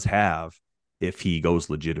Penguin does have if he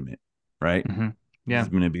goes legitimate, right? Hmm. He's Yeah.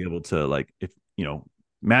 going to be able to like if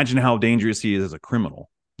imagine how dangerous he is as a criminal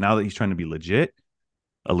now that he's trying to be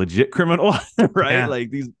a legit criminal, right? Yeah. Like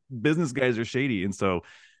these business guys are shady, and so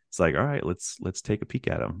it's like, all right, let's take a peek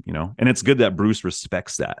at him, And it's good that Bruce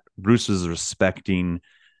respects that. Bruce is respecting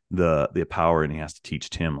the power, and he has to teach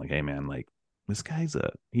Tim, like, hey man, like this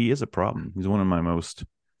he is a problem. He's one of my most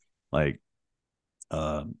like,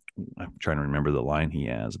 I'm trying to remember the line he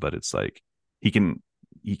has, but it's like he can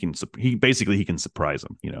he can surprise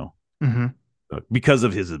him, Hmm. because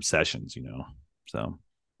of his obsessions, So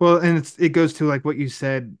Well, and it goes to like what you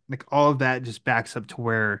said, like all of that just backs up to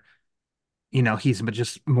where, he's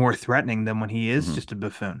just more threatening than when he is mhm. just a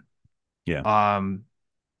buffoon. Yeah. Um,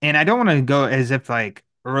 And I don't want to go as if like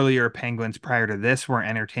earlier Penguins prior to this were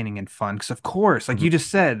entertaining and fun. Because of course, like you Mhm. just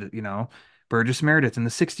said, Burgess Meredith in the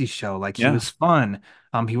 '60s show, like he Yeah. was fun.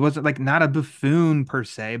 He wasn't like not a buffoon per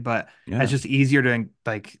se, but it's Yeah. just easier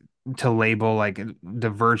to label like the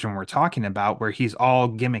version we're talking about where he's all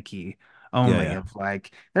gimmicky Yeah. only Yeah. of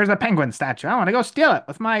like, there's a penguin statue. I want to go steal it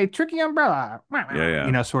with my tricky umbrella, Yeah.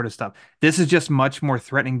 Yeah. sort of stuff. This is just much more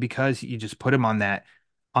threatening because you just put him on that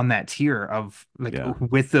tier of like Yeah.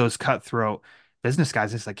 with those cutthroat business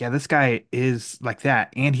guys. It's like, yeah, this guy is like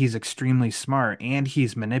that, and he's extremely smart, and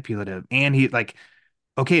he's manipulative, and he like,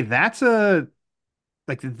 okay, that's a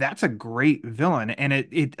great villain, and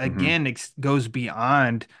it Hmm. again goes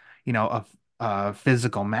beyond a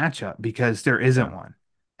physical matchup because there Yeah. isn't one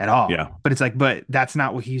at all. Yeah. But it's like, but that's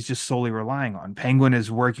not what he's just solely relying on. Penguin is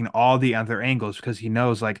working all the other angles because he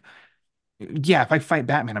knows, like, yeah, if I fight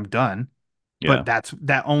Batman, I'm done, but Yeah.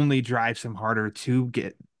 that only drives him harder to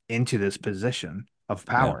get into this position of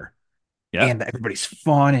Yeah. power. Yeah. And that everybody's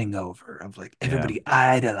fawning over of like Yeah. everybody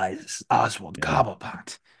idolizes Oswald Yeah.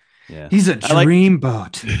 Cobblepot. Yeah. He's a I like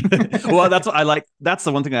dreamboat. well, that's what I like. That's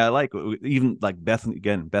the one thing I like. Even like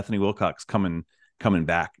Bethany Wilcox coming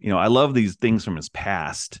back. I love these things from his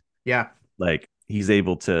past. Yeah. Like he's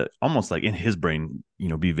able to almost like in his brain,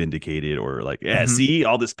 be vindicated or like, yeah, Hmm. see,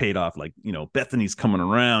 all this paid off. Like, Bethany's coming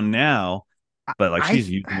around now, but like I she's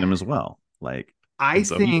using them as well. Like, I and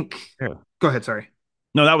so think. yeah. Go ahead. Sorry.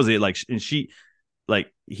 No, that was it. Like, and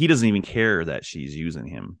like he doesn't even care that she's using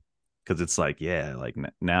him because it's like, yeah, like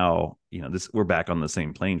now, we're back on the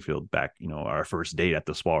same playing field. Back, our first date at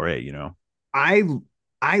the soiree. I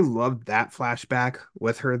I loved that flashback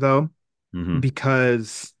with her though Mm-hmm.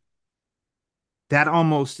 because that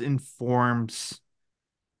almost informs.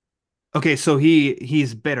 Okay, so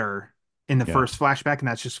he's bitter in the Yeah, first flashback, and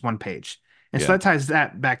that's just one page. And so yeah, that ties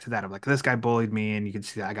that back to that of like this guy bullied me, and you can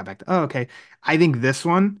see that I got back to okay. I think this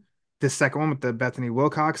second one with the Bethany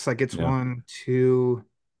Wilcox, like it's yeah, one, two,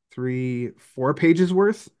 three, 4 pages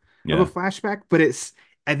worth of a yeah, flashback, but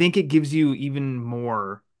I think it gives you even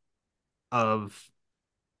more of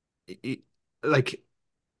it, like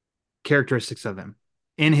characteristics of him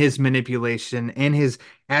in his manipulation and his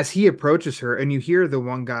as he approaches her, and you hear the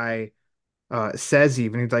one guy says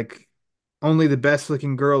even he's like only the best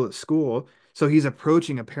looking girl at school. So he's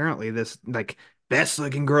approaching apparently this like best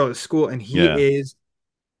looking girl at school, and he yeah, is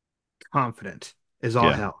confident as all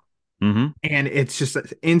yeah. hell. Mm-hmm. And it's just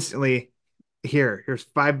instantly here's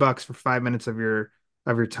 $5 for 5 minutes of your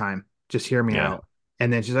time. Just hear me Yeah, out.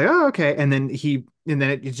 And then she's like, oh, okay. And then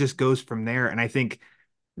it just goes from there. And I think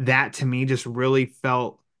that to me just really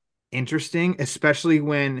felt interesting, especially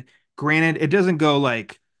when granted it doesn't go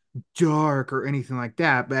like dark or anything like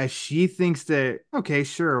that, but as she thinks that, okay,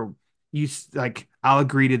 sure, like, I'll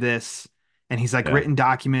agree to this. And he's like yeah, written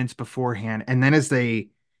documents beforehand. And then as they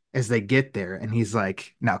get there and he's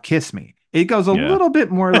like, now kiss me. It goes a yeah, little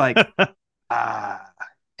bit more like, ah,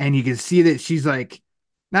 and you can see that she's like,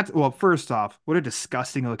 not, well, first off, what a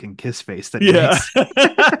disgusting looking kiss face that he yeah. makes.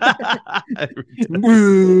 It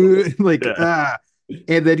does. Like, Yeah,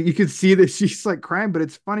 and then you can see that she's like crying, but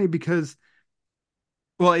it's funny because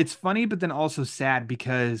Well, it's funny, but then also sad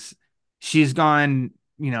because she's gone,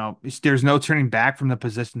 there's no turning back from the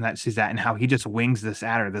position that she's at and how he just wings this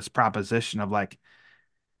at her, this proposition of like,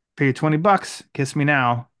 pay you $20, kiss me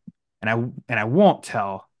now, and I won't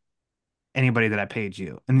tell anybody that I paid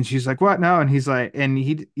you. And then she's like, what? No. And he's like,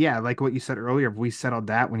 yeah, like what you said earlier, we settled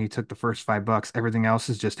that when you took the first $5. Everything else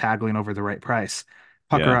is just haggling over the right price.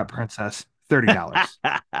 Pucker Yeah. up, princess, $30.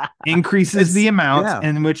 Increases the amount, Yeah.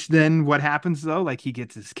 in which then what happens though? Like he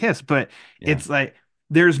gets his kiss, but Yeah. it's like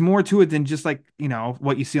there's more to it than just like,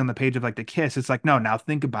 what you see on the page of like the kiss. It's like, no, now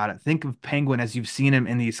think about it. Think of Penguin as you've seen him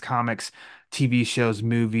in these comics, TV shows,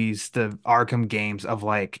 movies, the Arkham games of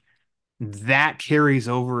like that carries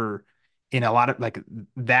over in a lot of like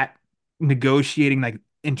that negotiating like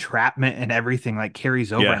entrapment and everything like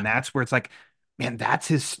carries over. Yeah. And that's where it's like, man, that's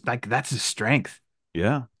his strength.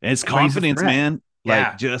 Yeah. And it's That's why he's a confidence, threat. man. Like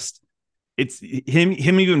Yeah. just it's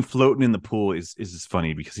him even floating in the pool is just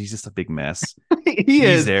funny because he's just a big mess. He She's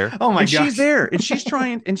is. there Oh my and she's gosh. there and she's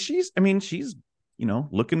trying and she's I mean she's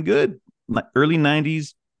looking good. Like early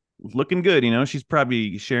 90s looking good, she's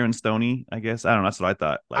probably Sharon Stoney, I guess. I don't know, that's what I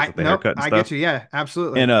thought, like I with the nope, haircut and I get stuff. you. Yeah,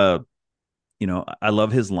 absolutely. And I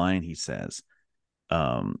love his line. He says,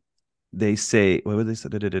 um they say, what would they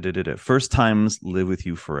say? First times live with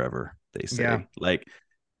you forever, they Yeah. say. Like,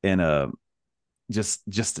 and just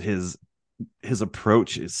his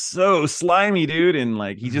approach is so slimy, dude. And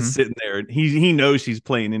like he's just Hmm. sitting there and he knows she's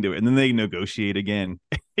playing into it. And then they negotiate again.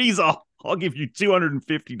 He's all, I'll give you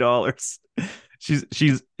 $250.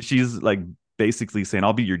 She's like basically saying,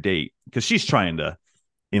 I'll be your date, because she's trying to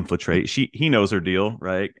infiltrate. He knows her deal,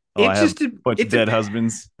 right? Oh, It I have a just bunch of it's a dead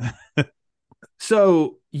husbands.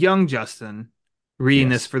 so young Justin reading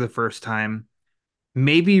this Yes. for the first time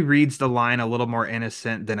maybe reads the line a little more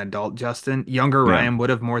innocent than adult Justin. Younger Yeah. Ryan would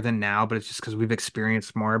have more than now, but it's just because we've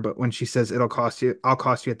experienced more. But when she says I'll cost you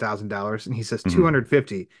 $1,000, and he says Mhm.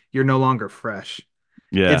 250, you're no longer fresh.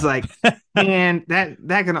 It's Yeah. like, man, that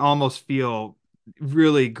can almost feel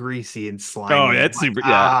really greasy and Oh, slimy. that's Like, super.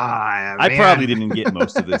 Yeah. I probably man. didn't get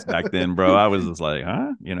most of this back then, bro. I was just like,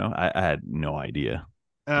 huh? I had no idea.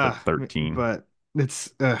 I was like 13. But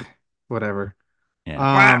it's whatever. Yeah.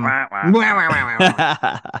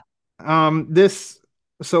 Um, this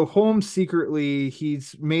so Holmes secretly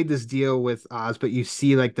he's made this deal with Oz, but you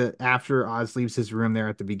see like the after Oz leaves his room there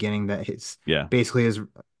at the beginning that his Yeah. basically his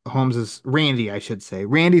Holmes's Randy, I should say.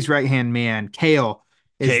 Randy's right hand man, Kale,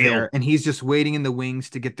 is there, Kale. and he's just waiting in the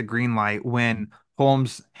wings to get the green light when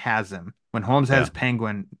Holmes has him. When Holmes Yeah. has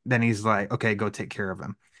Penguin, then he's like, okay, go take care of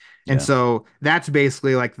him. And Yeah. so that's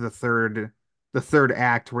basically like the third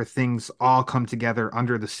act where things all come together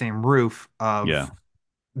under the same roof Yeah. of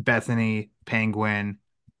Bethany, Penguin,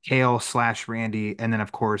 Kale slash Randy, and then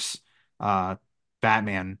of course uh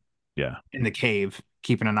Batman Yeah. in the cave,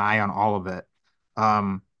 keeping an eye on all of it.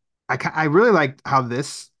 Um I really liked how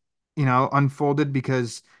this, unfolded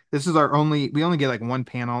because this is we only get like one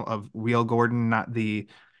panel of real Gordon, not the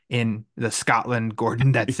in the Scotland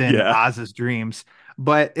Gordon that's in Yeah. Oz's dreams.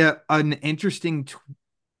 But an interesting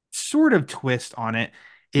sort of twist on it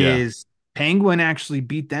Yeah. is Penguin actually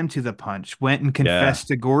beat them to the punch, went and Yeah. confessed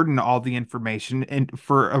to Gordon all the information and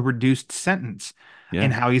for a reduced sentence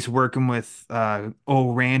and Yeah. how he's working with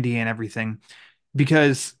old Randy and everything.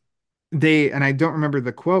 Because and I don't remember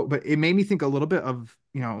the quote, but it made me think a little bit of,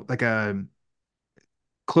 like a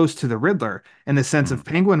close to the Riddler in the sense Mhm. of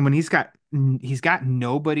Penguin when he's got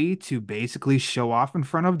nobody to basically show off in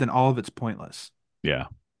front of, then all of it's pointless. Yeah.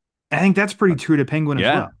 I think that's pretty true to Penguin as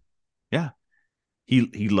Yeah. well. Yeah.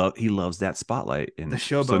 He loves that spotlight. The And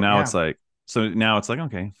so showboat, now yeah. it's like,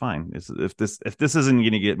 okay, fine. If this isn't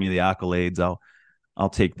going to get me the accolades, I'll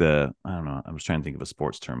take the, I don't know. I was trying to think of a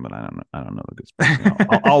sports term, but I don't know a good sports term.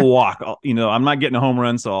 I'll walk. I'm not getting a home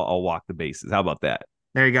run, so I'll walk the bases. How about that?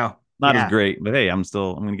 There you go. Not as Yeah. great, but hey, I'm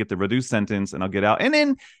going to get the reduced sentence and I'll get out. And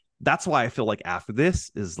then that's why I feel like after this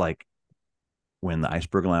is like when the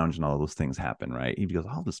Iceberg Lounge and all those things happen, right? He goes,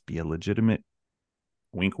 I'll just be a legitimate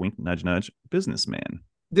wink, wink, nudge, nudge businessman.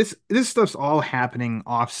 This stuff's all happening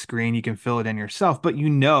off screen. You can fill it in yourself, but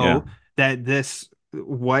Yeah. that this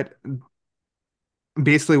what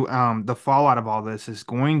basically the fallout of all this is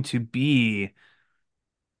going to be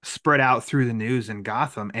spread out through the news in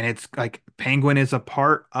Gotham, and it's like Penguin is a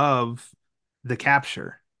part of the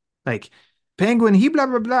capture. Like Penguin, he blah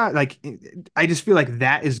blah blah. Like I just feel like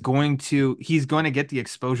he's going to get the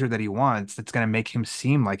exposure that he wants. That's going to make him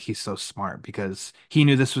seem like he's so smart because he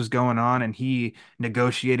knew this was going on and he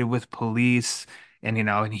negotiated with police and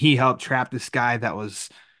he helped trap this guy that was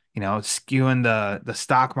skewing the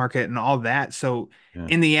stock market and all that. So Yeah.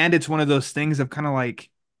 in the end, it's one of those things of kind of like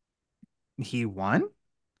he won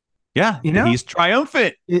Yeah, You know? he's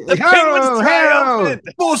triumphant. The penguin's Ho, ho, triumphant.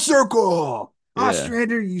 Full circle. Yeah.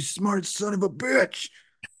 Ostrander, you smart son of a bitch.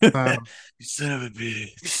 um, You son of a You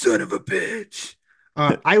bitch. son of a bitch.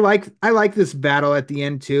 I like this battle at the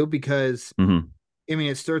end too because Mhm. I mean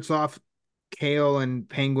it starts off Kale and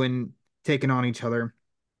Penguin taking on each other.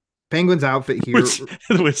 Penguin's outfit here,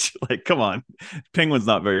 Which, like, come on, Penguin's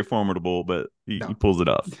not very formidable, but he no. pulls it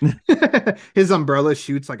off. His umbrella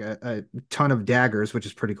shoots like a ton of daggers, which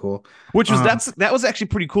is pretty cool. Which was Um, that was actually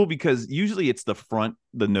pretty cool because usually it's the front,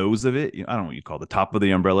 the nose of it. I don't know what you call it, the top of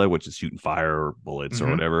the umbrella, which is shooting fire or bullets or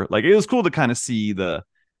mhm. whatever. Like it was cool to kind of see the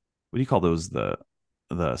what do you call those the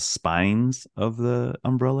spines of the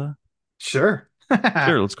umbrella. Sure.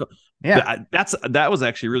 Sure, let's go. Yeah. That was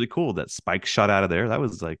actually really cool. That spike shot out of there. That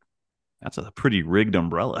was like that's a pretty rigged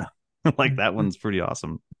umbrella. Like that one's pretty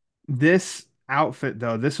awesome. This outfit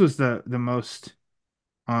though, this was the most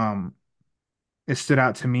um it stood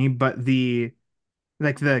out to me, but the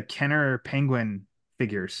Kenner Penguin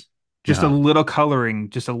figures, just a Yeah. little coloring,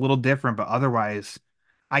 just a little different, but otherwise,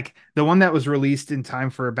 like the one that was released in time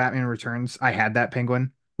for Batman Returns, I had that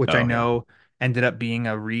Penguin, which I Oh yeah. know ended up being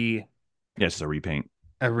Yeah, it's just a repaint.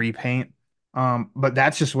 a repaint. But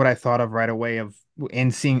that's just what I thought of right away of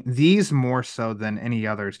in seeing these more so than any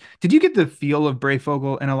others. Did you get the feel of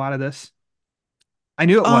Brayfogle in a lot of this? I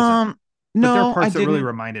knew it wasn't, Um, but there are no, I parts that really didn't.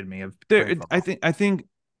 reminded me of There, Brayfogle.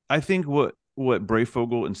 I think what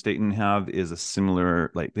Brayfogle and Staten have is a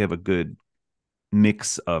similar, like they have a good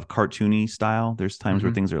mix of cartoony style. There's times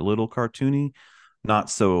where Hmm. things are a little cartoony, not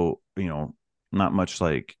so, not much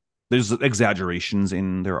like there's exaggerations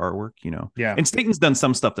in their artwork, Yeah, And Staten's done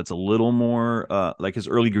some stuff that's a little more like his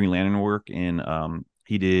early Green Lantern work in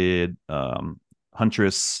he did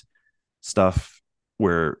Huntress stuff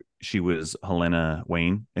where she was Helena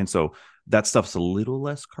Wayne. And so that stuff's a little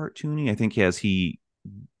less cartoony. I think as he,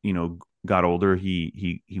 got older,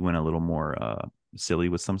 he went a little more silly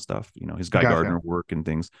with some stuff, his Guy gotcha. Gardner work and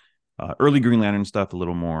things. Early Green Lantern stuff, a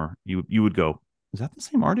little more you would go, is that the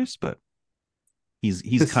same artist? But he's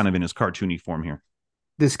This kind of in his cartoony form here.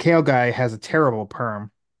 this Kale guy has a terrible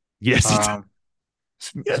perm. Yes, he Um,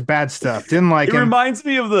 it's bad stuff. Didn't like it him. reminds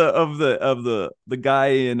me of the guy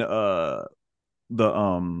in the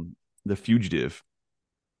fugitive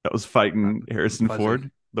that was fighting Harrison Fuzzy.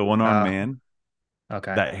 Ford, the one-armed Uh, man.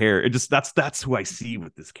 okay. That hair, it just that's who I see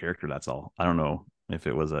with this character. That's all. I don't know if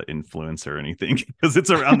it was an influence or anything because it's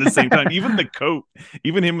around the same time. Even the coat,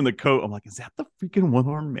 even him in the coat, I'm like, is that the freaking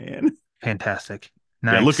one-armed man? Fantastic.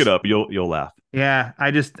 Yeah, look it Nice. up. You'll laugh. Yeah, I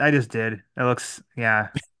just did. It looks, yeah,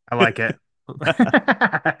 I like it.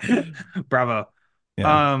 Bravo.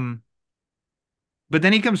 Yeah. Um, but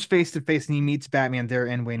then he comes face to face and he meets Batman there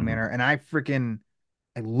in Wayne Mhm. Manor, and I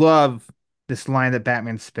love this line that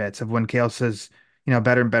Batman spits of when Kale says,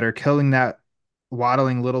 better and better. Killing that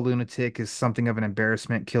waddling little lunatic is something of an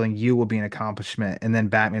embarrassment. Killing you will be an accomplishment. And then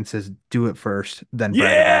Batman says, do it first, then brag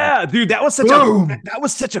about it. Yeah, dude, Boom! that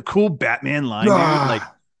was such a cool Batman line, dude. Like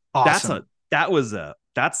Ah, awesome.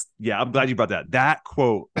 that's yeah. I'm glad you brought that. That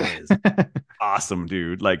quote is awesome,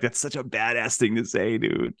 dude. Like that's such a badass thing to say,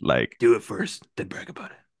 dude. Like Do it first, then brag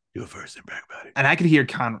about it. do it first and brag about it. And I could hear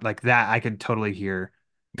like that. I could totally hear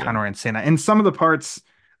Yeah. Conroy saying that. And some of the parts,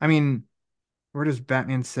 I mean, where does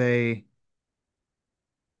Batman say?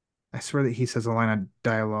 I swear that he says a line of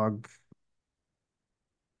dialogue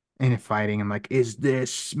in a fighting and like, is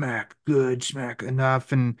this smack good, smack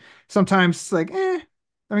enough? And sometimes it's like, I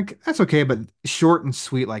mean, that's okay, but short and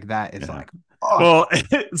sweet like that is Yeah. like Well,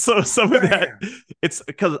 awesome. so some of that Bam. it's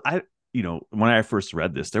because when I first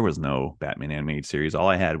read this, there was no Batman animated series. All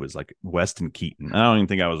I had was like Weston Keaton. I don't even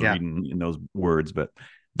think I was Yeah. reading in those words, but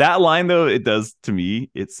that line though, it does to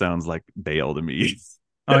me, it sounds like Bale to me.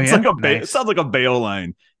 Oh It's yeah, like it nice. sounds like a Bale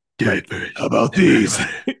line. Do it Like, first. how about Then brag these? about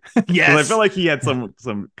it. Because I Yes. felt like he had some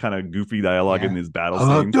kind of goofy dialogue in Yeah. his battle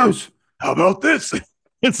How about scenes. this? How about this?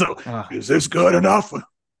 And so, Uh, Is this good enough?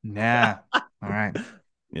 yeah. All right.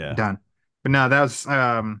 yeah, Done. But no, that was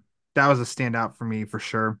a standout for me for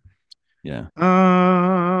sure. yeah,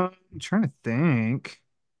 I'm trying to think.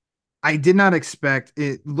 I did not expect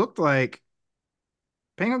it looked like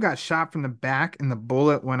Pango got shot from the back and the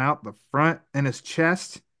bullet went out the front in his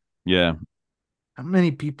chest. yeah, How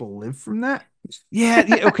many people live from that? yeah,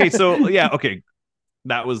 yeah. Okay, so yeah, okay.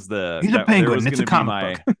 That was He's a there was penguin. going It's a to be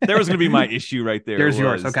comic book. my issue right there There's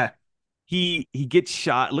yours. was Okay. he gets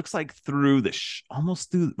shot. Looks like through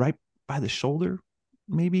almost through right by the shoulder.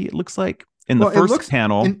 Maybe it looks like in the Well, it first looks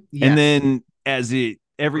panel, and yes. then as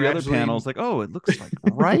every other panel Gradually is like, oh, it looks like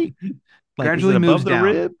right. Like, is it gradually above moves the down.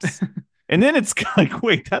 ribs? And then it's like,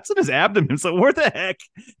 wait, that's in his abdomen. So where the heck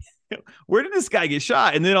where did this guy get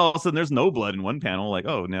shot? And then all of a sudden there's no blood in one panel. Like,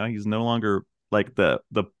 oh, now he's no longer like the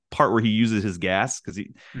part where he uses his gas, because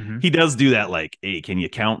Hmm. he does do that, like, hey, can you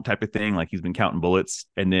count type of thing? Like he's been counting bullets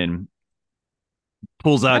and then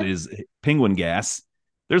pulls out his penguin gas.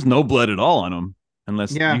 There's no blood at all on him,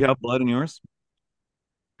 unless Yeah. you have blood in yours.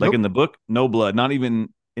 Like in Nope. the book, no blood, not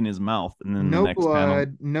even in his mouth. And then the No next panel,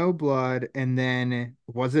 blood, no blood. And then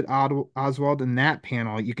was it Oswald in that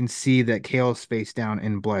panel? You can see that Kale's face down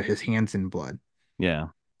in blood, his hands in blood. yeah,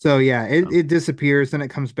 So yeah, so, it disappears, then it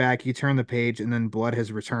comes back. You turn the page, and then blood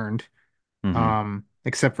has returned. mm-hmm.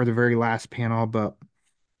 Except for the very last panel, but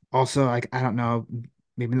also like I don't know,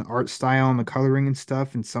 maybe the art style and the coloring and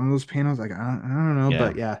stuff in some of those panels, like I don't know, Yeah,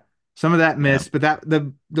 but yeah, some of that yeah, missed. But that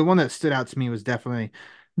the one that stood out to me was definitely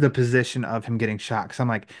the position of him getting shot. Because I'm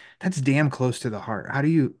like, that's damn close to the heart.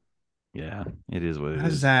 yeah. It is what How it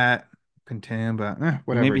does is. that continue? But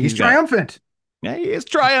whatever. Maybe He's he's got. triumphant. Yeah, he is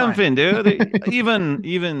It's fine. triumphant, dude.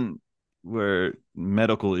 Even where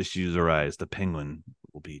medical issues arise, the penguin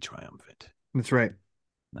will be triumphant. That's right.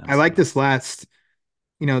 I That's like this last,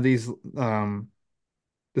 these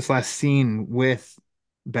this last scene with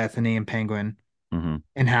Bethany and Penguin, mm-hmm.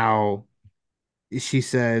 and how she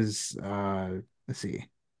says, let's see,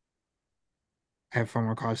 I have far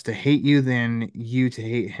more cause to hate you than you to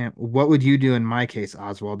hate him. What would you do in my case,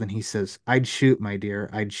 Oswald? And he says, I'd shoot, my dear.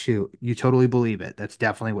 I'd shoot. You totally believe it. That's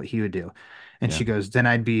definitely what he would do. And Yeah, she goes, then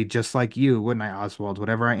I'd be just like you, wouldn't I, Oswald?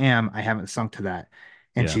 Whatever I am, I haven't sunk to that.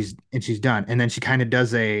 And yeah, she's done. And then she kind of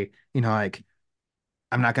does a, like,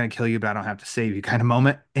 I'm not gonna kill you, but I don't have to save you kind of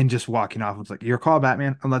moment. And just walking off, it's like, your call,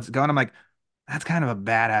 Batman, and let's go. And I'm like, that's kind of a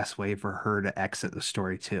badass way for her to exit the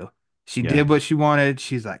story too. She yeah, did what she wanted.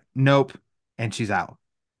 She's like, nope, and she's out.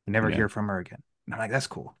 You never yeah, hear from her again. And I'm like, that's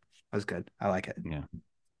cool. That's good. I like it. yeah.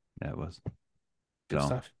 That was Good so.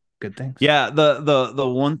 stuff. Good things. Yeah, the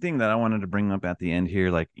one thing that I wanted to bring up at the end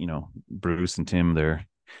here, like, Bruce and Tim, there's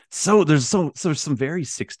some very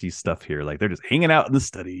 60s stuff here. Like they're just hanging out in the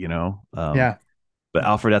study, Yeah. But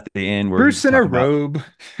Alfred at the end where Bruce he's in a talking about, robe.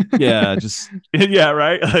 yeah, just yeah,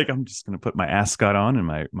 right. Like I'm just gonna put my ascot on and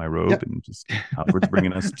my robe Yep. and just Alfred's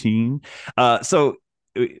bringing us tea. So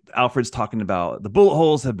Alfred's talking about the bullet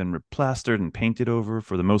holes have been replastered and painted over.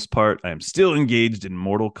 For the most part, I am still engaged in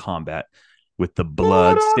mortal combat with the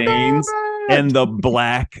blood Mortal stains and Kombat. the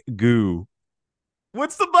black goo.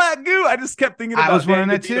 What's the black goo? I just kept thinking I was about Danny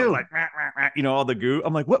wondering that DeVito, too. like, all the goo.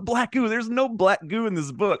 I'm like, what black goo? There's no black goo in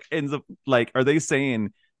this book. And like, are they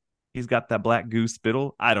saying he's got that black goo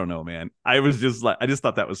spittle? I don't know, man. I just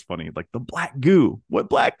thought that was funny. Like the black goo. What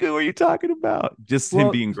black goo are you talking about? Just him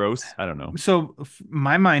Well, being gross? I don't know. so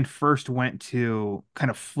my mind first went to kind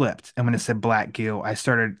of flipped, and when it said black goo, I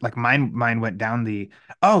started like my mind went down the,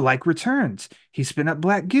 oh, like returns. He spin up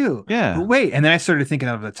black goo. But Yeah. wait, and then I started thinking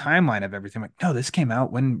of the timeline of everything. Like, no, this came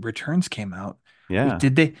out when returns came out. Wait, Yeah.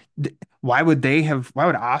 did they? Why would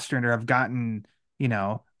Ostrander have gotten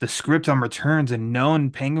the script on returns and known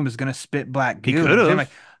Penguin was going to spit black He goo? could And I'm have. like,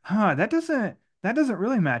 huh, that doesn't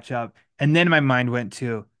really match up. And then my mind went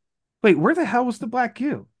to, wait, where the hell was the black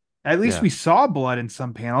goo? At least Yeah. we saw blood in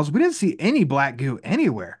some panels. We didn't see any black goo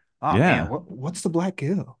anywhere. Oh man, Yeah. what's the black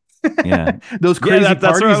goo? Yeah. Those Yeah, crazy that's where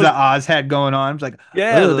I parties was. that Oz had going on. It's like,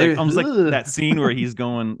 Yeah, oh, like they're almost like ugh. that scene where he's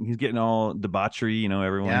getting all debauchery,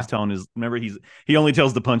 everyone he's Yeah. telling his remember he only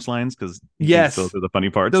tells the punchlines because he thinks those Yes, are the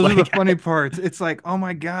funny parts. those are the Like, funny parts. It's like, oh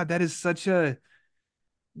my God, that is such a,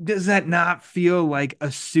 does that not feel like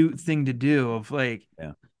a suit thing to do? Of like,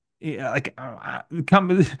 yeah, yeah, like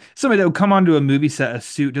come somebody that will come onto a movie set, a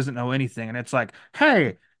suit doesn't know anything, and it's like,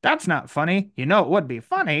 hey, that's not funny. You know, it would be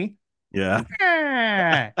funny. yeah.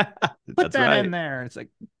 Eh, put That's that right. in there. It's like,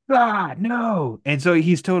 God, no. And so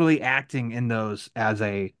he's totally acting in those as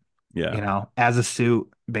a, Yeah. as a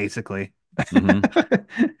suit, basically. Hmm.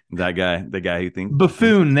 That guy, the guy who thinks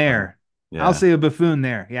Buffoon it's funny. there. I'll Yeah. say a buffoon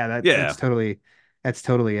there. Yeah, Yeah. that's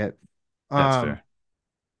totally it. That's Um, fair.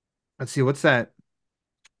 let's see, what's that?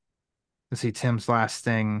 Let's see, Tim's last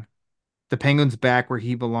thing. The penguin's back where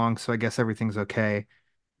he belongs, so I guess everything's okay.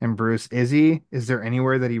 And Bruce, is he? Is there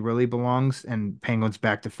anywhere that he really belongs? And Penguin's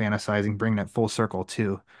back to fantasizing, bringing it full circle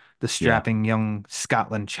to the Yeah. strapping young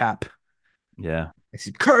Scotland chap. Yeah. I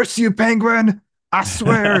said, curse you, Penguin! I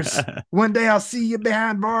swears, one day I'll see you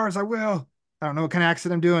behind bars. I will. I don't know what kind of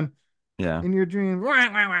accent I'm doing Yeah. in your dream.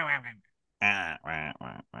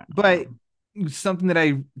 But something that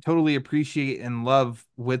I totally appreciate and love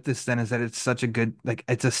with this then is that it's such a good, like,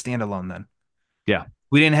 it's a standalone then. Yeah.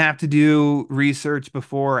 We didn't have to do research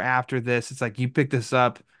before or after this. It's like you pick this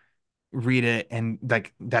up, read it, and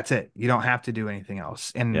like that's it. You don't have to do anything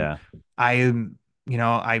else. And Yeah. I am,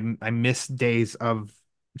 I miss days of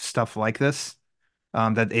stuff like this,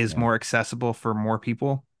 that is Yeah. more accessible for more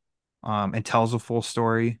people, and tells a full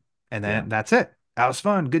story. And Yeah. then that's it. That was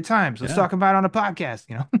fun. Good times. Let's Yeah. talk about it on a podcast,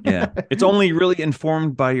 you Yeah. It's know? only really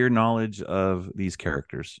informed by your knowledge of these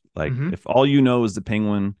characters. Like Hmm. if all you know is the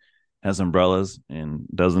Penguin has umbrellas and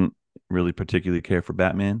doesn't really particularly care for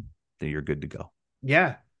Batman, then you're good to go.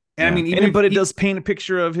 Yeah. And I Yeah. mean, even And if but it he, does paint a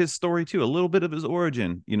picture of his story too, a little bit of his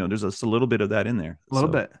origin. You know, there's a little bit of that in there. a little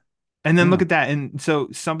So bit. And then look yeah. at that. And so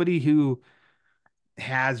somebody who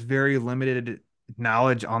has very limited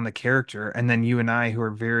knowledge on the character, and then you and I who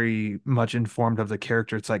are very much informed of the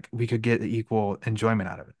character, it's like we could get equal enjoyment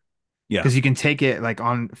out of it. Yeah. Because you can take it like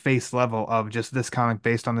on face level of just this comic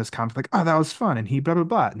based on this comic, like, oh, that was fun, and he blah blah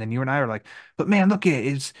blah. And then you and I are like, but man, look at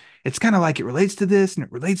it, it's kind of like it relates to this and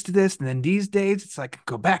it relates to this, and then these days it's like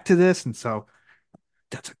go back to this, and so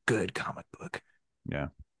that's a good comic book. Yeah.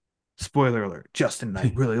 Spoiler alert, Justin and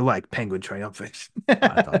I really like Penguin Triumphant.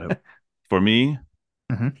 I thought it for me,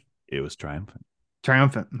 Mhm. it was triumphant.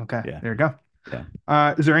 Triumphant. Okay, Yeah. there you go.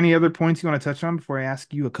 Yeah. Is there any other points you want to touch on before I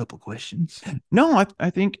ask you a couple questions? No, I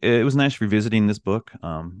think it was nice revisiting this book.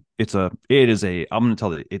 I'm gonna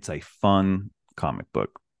tell you, it's a fun comic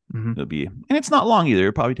book. Hmm. It'll be, and it's not long either.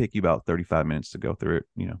 It'll probably take you about 35 minutes to go through it.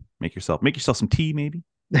 You know, make yourself some tea, maybe.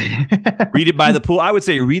 Read it by the pool. I would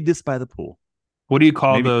say read this by the pool. What do you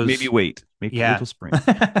call Maybe those? wait. Wait Yeah. till spring.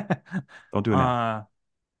 Don't do it now. uh,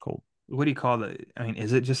 Cold. what do you call the? I mean,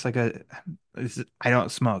 is it just like I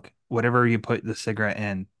don't smoke. Whatever you put the cigarette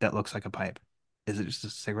in that looks like a pipe. Is it just a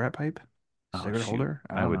cigarette pipe? Oh Cigarette shoot. holder?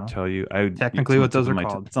 I I don't would know. tell you. I would. It's Technically, on the what tip those of are my.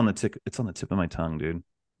 called. It's on the tip. It's on the tip of my tongue, dude.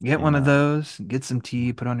 Get And one of those, get some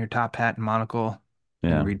tea, put on your top hat and monocle,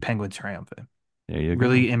 and yeah, read Penguin Triumphant. there you go.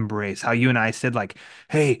 Really embrace how you and I said, like,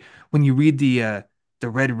 hey, when you read the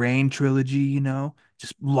Red Rain trilogy,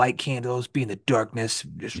 just light candles, be in the darkness,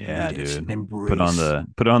 just Yeah, read it dude. and embrace.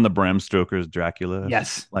 Put on the Bram Stoker's Dracula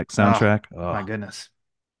Yes. like Oh, soundtrack. my Oh goodness.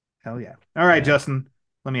 Hell yeah. All right, yeah. Justin,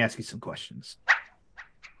 let me ask you some questions.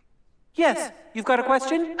 Yes, you've got a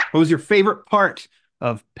question? What was your favorite part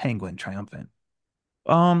of Penguin Triumphant?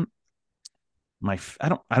 Um, I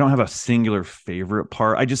don't have a singular favorite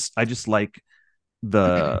part. I just like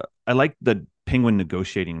I like the Penguin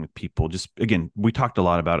negotiating with people. Just again, we talked a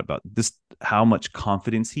lot about this, how much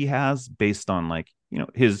confidence he has based on like, you know,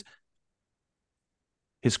 his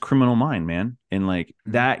criminal mind, man. And like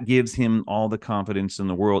Mhm. that gives him all the confidence in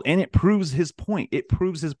the world. And it proves his point. It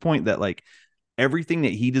proves his point that like everything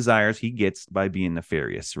that he desires, he gets by being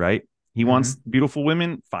nefarious, right? He wants Mhm. beautiful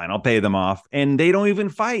women, fine, I'll pay them off. And they don't even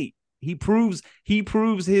fight. He proves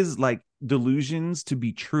his like delusions to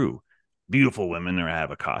be true. Beautiful women are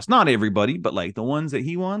at a cost. Not everybody, but like the ones that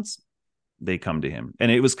he wants, they come to him. And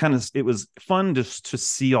it was fun just to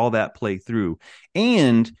see all that play through.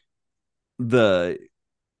 And the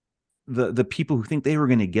the people who think they were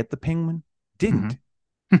going to get the Penguin didn't,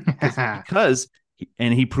 Mhm. because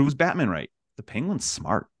he proves Batman right. The Penguin's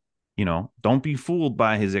smart. You know, don't be fooled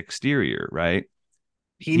by his exterior, right?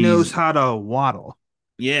 He knows He's how to waddle.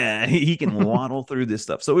 Yeah, he can waddle through this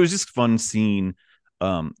stuff. So it was just fun seeing.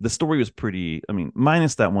 The story was pretty. I mean,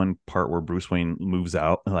 minus that one part where Bruce Wayne moves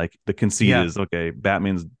out. Like the conceit Yeah, is okay.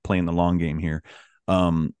 Batman's playing the long game here.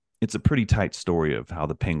 It's a pretty tight story of how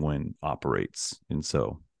the Penguin operates, and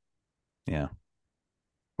so yeah.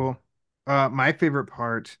 cool. My favorite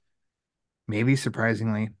part, maybe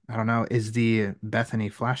surprisingly, I don't know, is the Bethany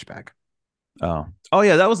flashback. Oh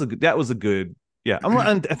yeah, that was a good. Yeah,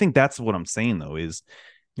 I think that's what I'm saying though is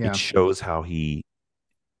it Yeah. shows how he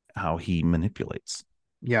manipulates.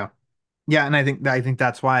 Yeah. Yeah, and I think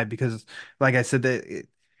that's why, because like I said, that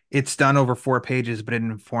it's done over 4 pages, but it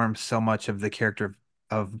informs so much of the character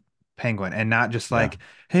of Penguin, and not just Yeah, like,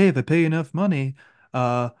 hey, if I pay enough money,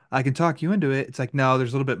 I can talk you into it. It's like, no,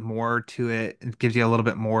 there's a little bit more to it. It gives you a little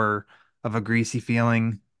bit more of a greasy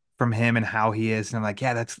feeling from him and how he is. And I'm like,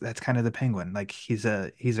 yeah, that's kind of the Penguin. Like he's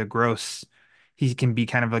a gross, he can be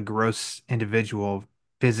kind of a gross individual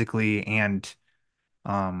physically and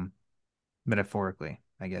um metaphorically,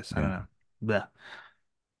 I guess. I don't yeah. know. Blech.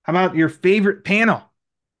 How about your favorite panel?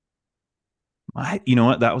 You know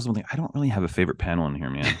what? That was one thing. I don't really have a favorite panel in here,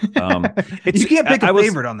 man. You can't pick a I was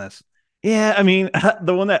favorite on this. Yeah. I mean,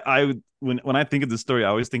 the one that I would when I think of the story, I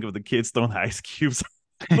always think of the kids throwing ice cubes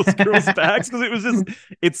on those girls' backs because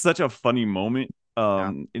it's such a funny moment.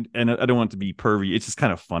 Yeah, And I don't want it to be pervy. It's just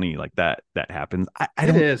kind of funny like that happens. I it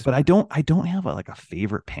don't, is. but I don't have like a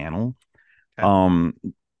favorite panel. Okay.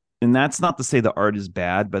 And that's not to say the art is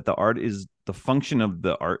bad, but the function of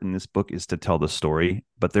the art in this book is to tell the story,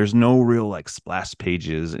 but there's no real like splash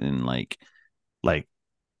pages and like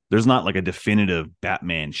there's not like a definitive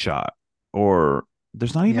Batman shot or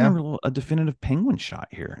there's not even Yeah. a definitive penguin shot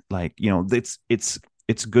here. Like,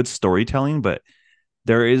 it's good storytelling, but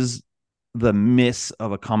there is the miss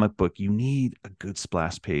of a comic book. You need a good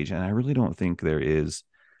splash page, and I really don't think there is.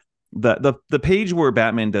 The page where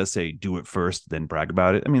Batman does say do it first, then brag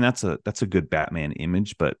about it. I mean, that's a good Batman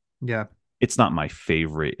image, but Yeah. it's not my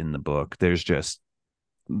favorite in the book. There's just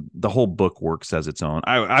the whole book works as its own.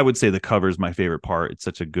 I would say the cover is my favorite part.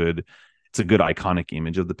 It's a good iconic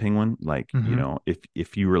image of the penguin. Like, Hmm.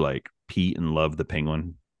 if you were like Pete and loved the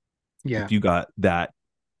penguin, Yeah. if you got that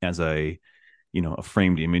as a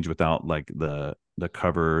framed image without like the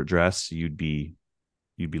cover dress, you'd be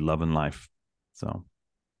loving life. So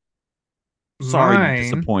sorry to Mine.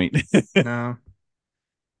 disappoint. No.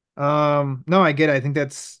 No, I get it. I think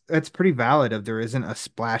that's pretty valid. If there isn't a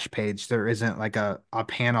splash page, there isn't like a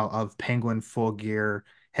panel of Penguin full gear,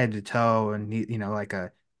 head to toe, and like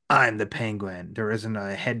a I'm the Penguin. There isn't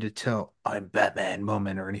a head to toe I'm Batman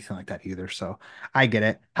moment or anything like that either. So I get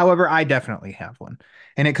it. However, I definitely have one,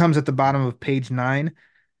 and it comes at the bottom of page 9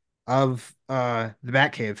 of the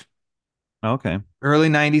Batcave. Okay, Early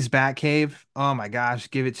 90s Batcave. Oh my gosh,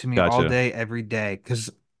 give it to me all gotcha. day, every day. Because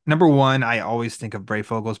number one, I always think of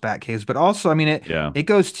Brayfogel's Batcaves, but also, I mean, it Yeah, it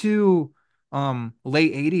goes to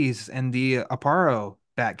late 80s and the Aparo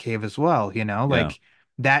Batcave as well, yeah, like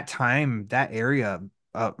that time, that area,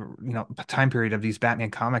 time period of these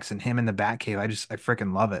Batman comics and him in the Batcave. I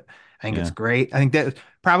freaking love it. I think it's yeah, great. I think that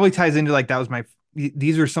probably ties into like that was my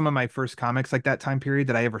these were some of my first comics like that time period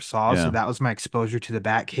that I ever saw. So yeah, that was my exposure to the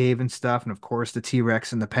Batcave and stuff. And of course the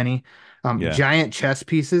T-Rex and the Penny. yeah, Giant chess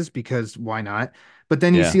pieces because why not? But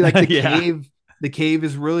then you yeah, see like yeah. the cave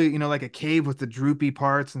is really, like a cave with the droopy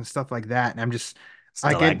parts and stuff like that. And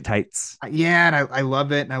I get, Stalactites. yeah, and I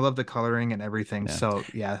love it. And I love the coloring and everything. Yeah. So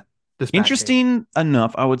yeah, this Batcave. Interesting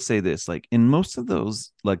enough, I would say this: like in most of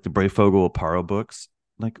those, like the Brayfogle Aparo books,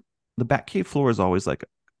 like the Batcave floor is always like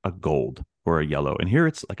a gold or a yellow, and here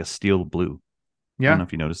it's like a steel blue. I don't know Yeah.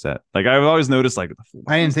 if you noticed that. Like I've always noticed, like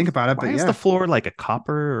I didn't think about it, why but is the yeah, floor like a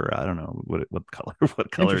copper, or I don't know what color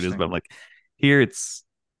what color it is, interesting. but I'm like, here it's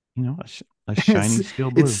a It's shiny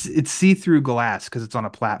steel blue. it's see-through glass because it's on a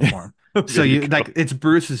platform. So There you you go. like it's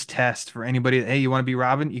Bruce's test for anybody. Hey, you want to be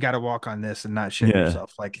Robin? You got to walk on this and not shit Yeah.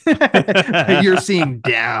 yourself. Like you're seeing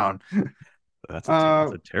down. That's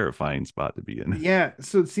Uh, a terrifying spot to be in. yeah.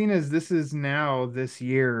 So seeing as this is now this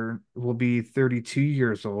year will be 32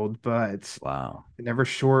 years old, but Wow. never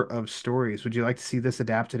short of stories. Would you like to see this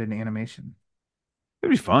adapted in animation?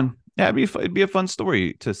 It'd be fun. Yeah, it'd be a fun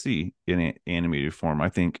story to see in an animated form. I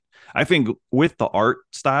think with the art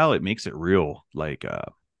style, it makes it real.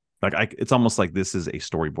 It's almost like this is a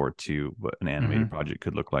storyboard to what an animated Hmm. project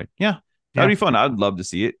could look like. Yeah, that'd Yeah. be fun. I'd love to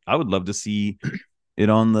see it. I would love to see it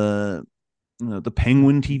on the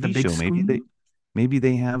Penguin The TV big show. screen. Maybe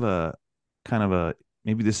they have a kind of a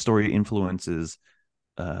maybe this story influences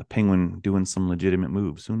Penguin doing some legitimate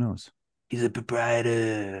moves. Who knows? He's a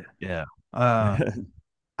proprietor. Yeah. Uh,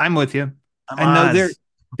 I'm with you. I'm I know Oz.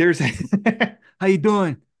 there's how you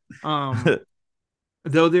doing? Um,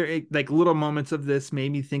 though there like little moments of this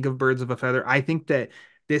made me think of Birds of a Feather. I think that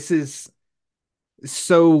this is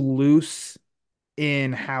so loose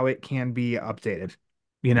in how it can be updated.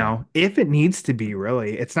 Yeah. If it needs to be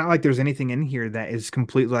really, it's not like there's anything in here that is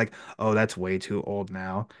completely like, oh, that's way too old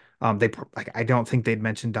now. Like I don't think they'd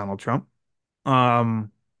mention Donald Trump.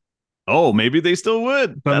 Um, Oh, maybe they still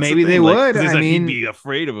would. but That's the maybe they thing. Like, would. because they said he'd be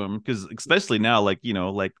afraid of him. Because especially now, like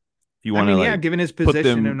like if you I want to mean, yeah, like given his put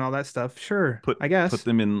position them and all that stuff, sure, put I put guess.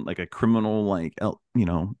 them in like a criminal like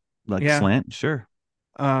Yeah. slant. Sure.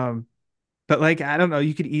 Um, but like I don't know,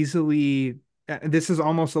 you could easily this is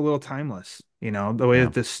almost a little timeless, the way Yeah.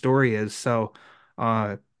 that this story is. So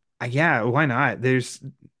uh yeah, why not? There's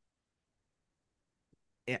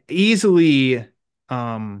easily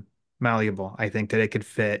malleable. I think that it could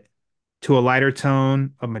fit to a lighter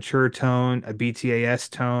tone, a mature tone, a BTAS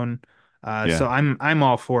tone. So Yeah. I'm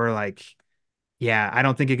all for like yeah, I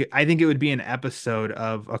don't think I think it would be an episode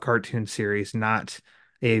of a cartoon series, not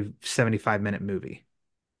a 75-minute movie.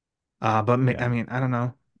 But I Yeah. mean, I don't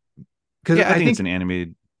know. Because Yeah. I I think it's think, an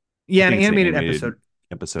animated. I yeah, an think it's an animated animated episode.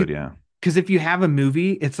 episode. Yeah. Because if you have a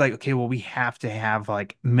movie, it's like, okay, well, we have to have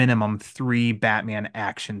like minimum 3 Batman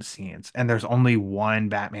action scenes. And there's only one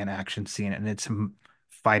Batman action scene, and it's him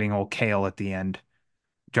fighting old Kale at the end,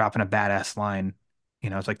 dropping a badass line.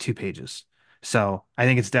 It's like 2 pages. So I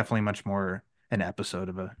think it's definitely much more an episode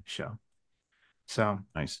of a show. So,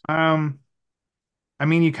 Nice. um, I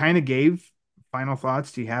mean, you kind of gave final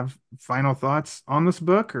thoughts. Do you have final thoughts on this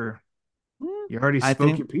book, or Mm, you already I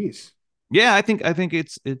spoke your think piece? Yeah, I think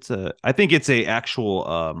it's a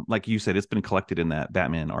actual like you said, it's been collected in that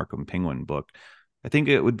Batman Arkham Penguin book. I think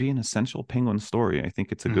it would be an essential Penguin story. I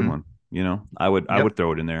think it's a good Mhm. one. You know, I Yep. would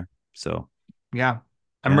throw it in there. So Yeah.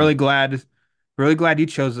 I'm yeah. really glad you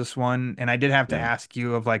chose this one. And I did have to Yeah. ask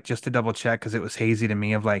you of like just to double check because it was hazy to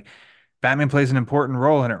me of like Batman plays an important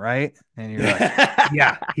role in it, right? And you're like,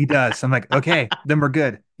 yeah, he does. I'm like, okay, then we're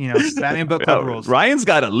good. Batman Book Club rules. Ryan's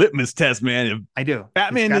got a litmus test, man. If I do. It's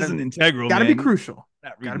Batman isn't integral, gotta be man, you're crucial.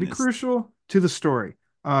 not Gotta reading be this. crucial to the story.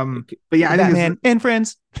 But yeah, I think Batman and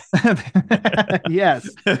friends. yes.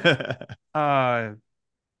 Uh,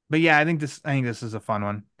 but yeah, I think this is a fun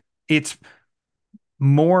one. It's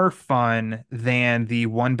more fun than the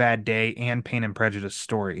One Bad Day and Pain and Prejudice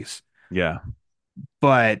stories. Yeah.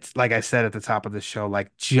 But like I said at the top of the show,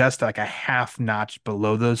 like just like a half notch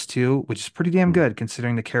below those two, which is pretty damn good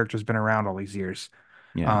considering the character's been around all these years.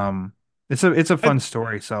 Yeah. Um, it's a I, fun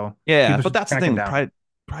story, so yeah, people but should that's the track it thing. down.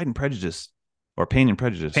 Pride and Prejudice or Pain and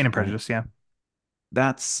Prejudice, Pain and right? Prejudice, yeah.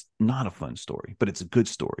 That's not a fun story, but it's a good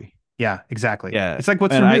story. Yeah, exactly. Yeah. It's like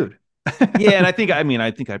what's And your mood? yeah, and I think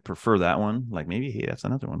I prefer that one. Like maybe hey, that's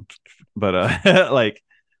another one. But like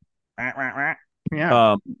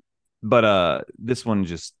Yeah. um but this one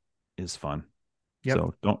just is fun. Yep.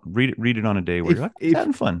 So don't read it on a day where you're like If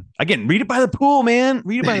having fun. Again, read it by the pool, man.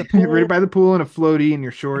 Read it by the ready pool by the pool and a floaty in your and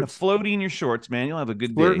a shorts, floaty in your shorts, man. You'll have a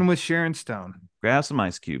good flirting day. with Sharon Stone. Grab some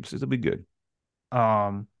ice cubes. It'll be good.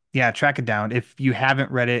 Yeah, track it down. If you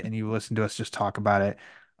haven't read it and you listen to us just talk about it,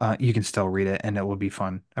 you can still read it and it will be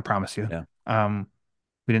fun. I promise you. Yeah.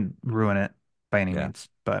 We didn't ruin it by any Yeah. means.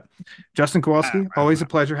 But Justin Kowalski, always a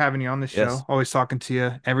pleasure having you on this show. Yes. Always talking to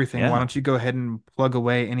you, everything. Why Yeah. don't you go ahead and plug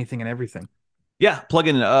away anything and everything? Yeah. Plug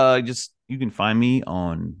in just you can find me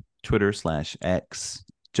on Twitter/X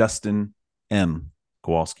Justin M.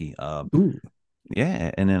 Kowalski. Ooh.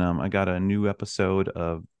 Yeah, and then I got a new episode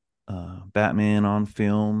of Batman on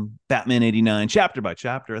film, Batman 89, chapter by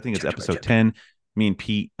chapter. I think it's Chapter by episode chapter. 10. Me and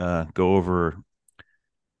Pete go over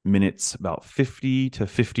minutes about 50 to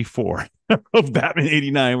 54 of Batman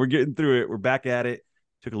 89. We're getting through it. We're back at it.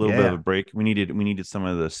 Took a little bit of a break. We needed some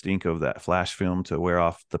of the stink of that Flash film to wear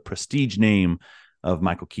off the prestige name of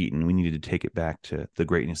Michael Keaton. We needed to take it back to the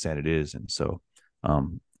greatness that it is. And so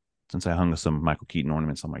since I hung some Michael Keaton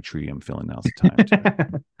ornaments on my tree, I'm feeling now's the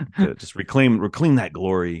time to just reclaim that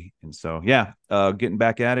glory. And so, yeah, getting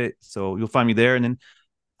back at it. So you'll find me there. And then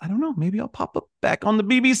I don't know, maybe I'll pop up back on the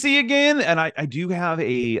BBC again. And I do have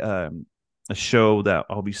a show that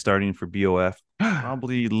I'll be starting for BOF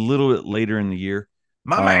probably a little bit later in the year.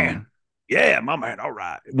 My man. Yeah, my man. All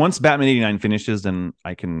right. Once Batman 89 finishes, then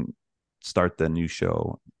I can start the new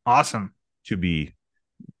show. Awesome. To be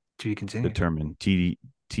continued.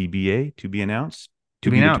 TBA, to be announced. To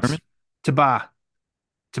be announced. Taba.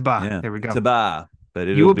 Yeah. There we go. Taba. But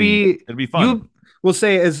it'll be fun. We'll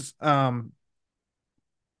say as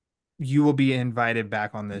you will be invited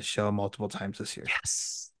back on this show multiple times this year.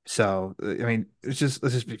 Yes. So I mean, let's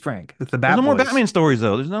just be frank. It's the There's no more Batman stories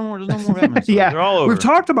though. There's no more Batman stories. Yeah, they're all over. We've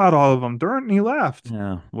talked about all of them. There aren't any left.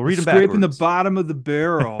 Yeah, we'll read them Scraping backwards. the bottom of the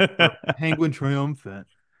barrel. Penguin Triumphant.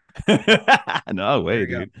 No way,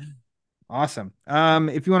 dude. Go. Awesome.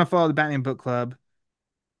 If you want to follow the Batman Book Club,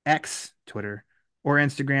 X, Twitter, or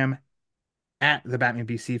Instagram at the Batman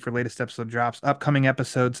BC for latest episode drops, upcoming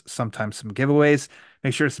episodes, sometimes some giveaways.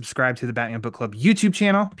 Make sure to subscribe to the Batman Book Club YouTube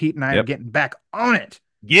channel. Pete and I are getting back on it.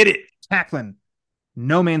 Get it. Tackling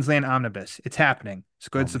No Man's Land Omnibus. It's happening. So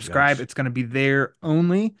go ahead and subscribe. It's going to be there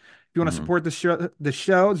only. If you want to support the show, there's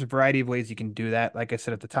a variety of ways you can do that. Like I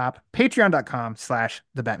said at the top,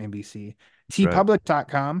 patreon.com/thebatmanbc,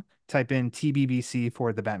 tpublic.com. Type in TBBC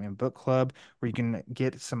for the Batman Book Club, where you can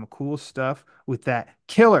get some cool stuff with that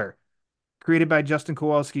killer created by Justin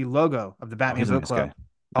Kowalski logo of the Batman Book Club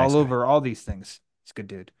all over all these things. He's a good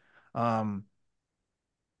dude.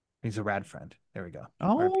 He's a rad friend. There we go.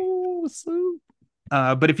 Oh, so.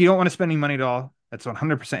 But if you don't want to spend any money at all, that's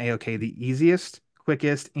 100% A-okay. The easiest,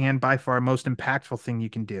 quickest, and by far most impactful thing you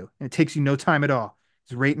can do. And it takes you no time at all.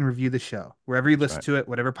 Is rate and review the show. Wherever you listen to it,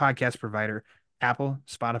 whatever podcast provider, Apple,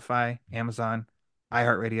 Spotify, Amazon,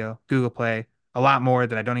 iHeartRadio, Google Play, a lot more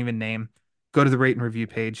that I don't even name. Go to the rate and review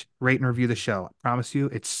page, rate and review the show. I promise you,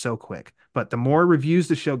 it's so quick. But the more reviews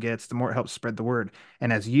the show gets, the more it helps spread the word.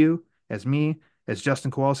 And as you, as me, as Justin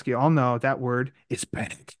Kowalski all know, that word is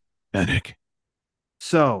panic. Panic.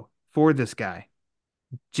 So for this guy,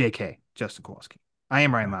 JK, Justin Kowalski, I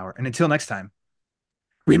am Ryan Lauer. And until next time,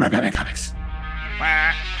 read my Batman comics.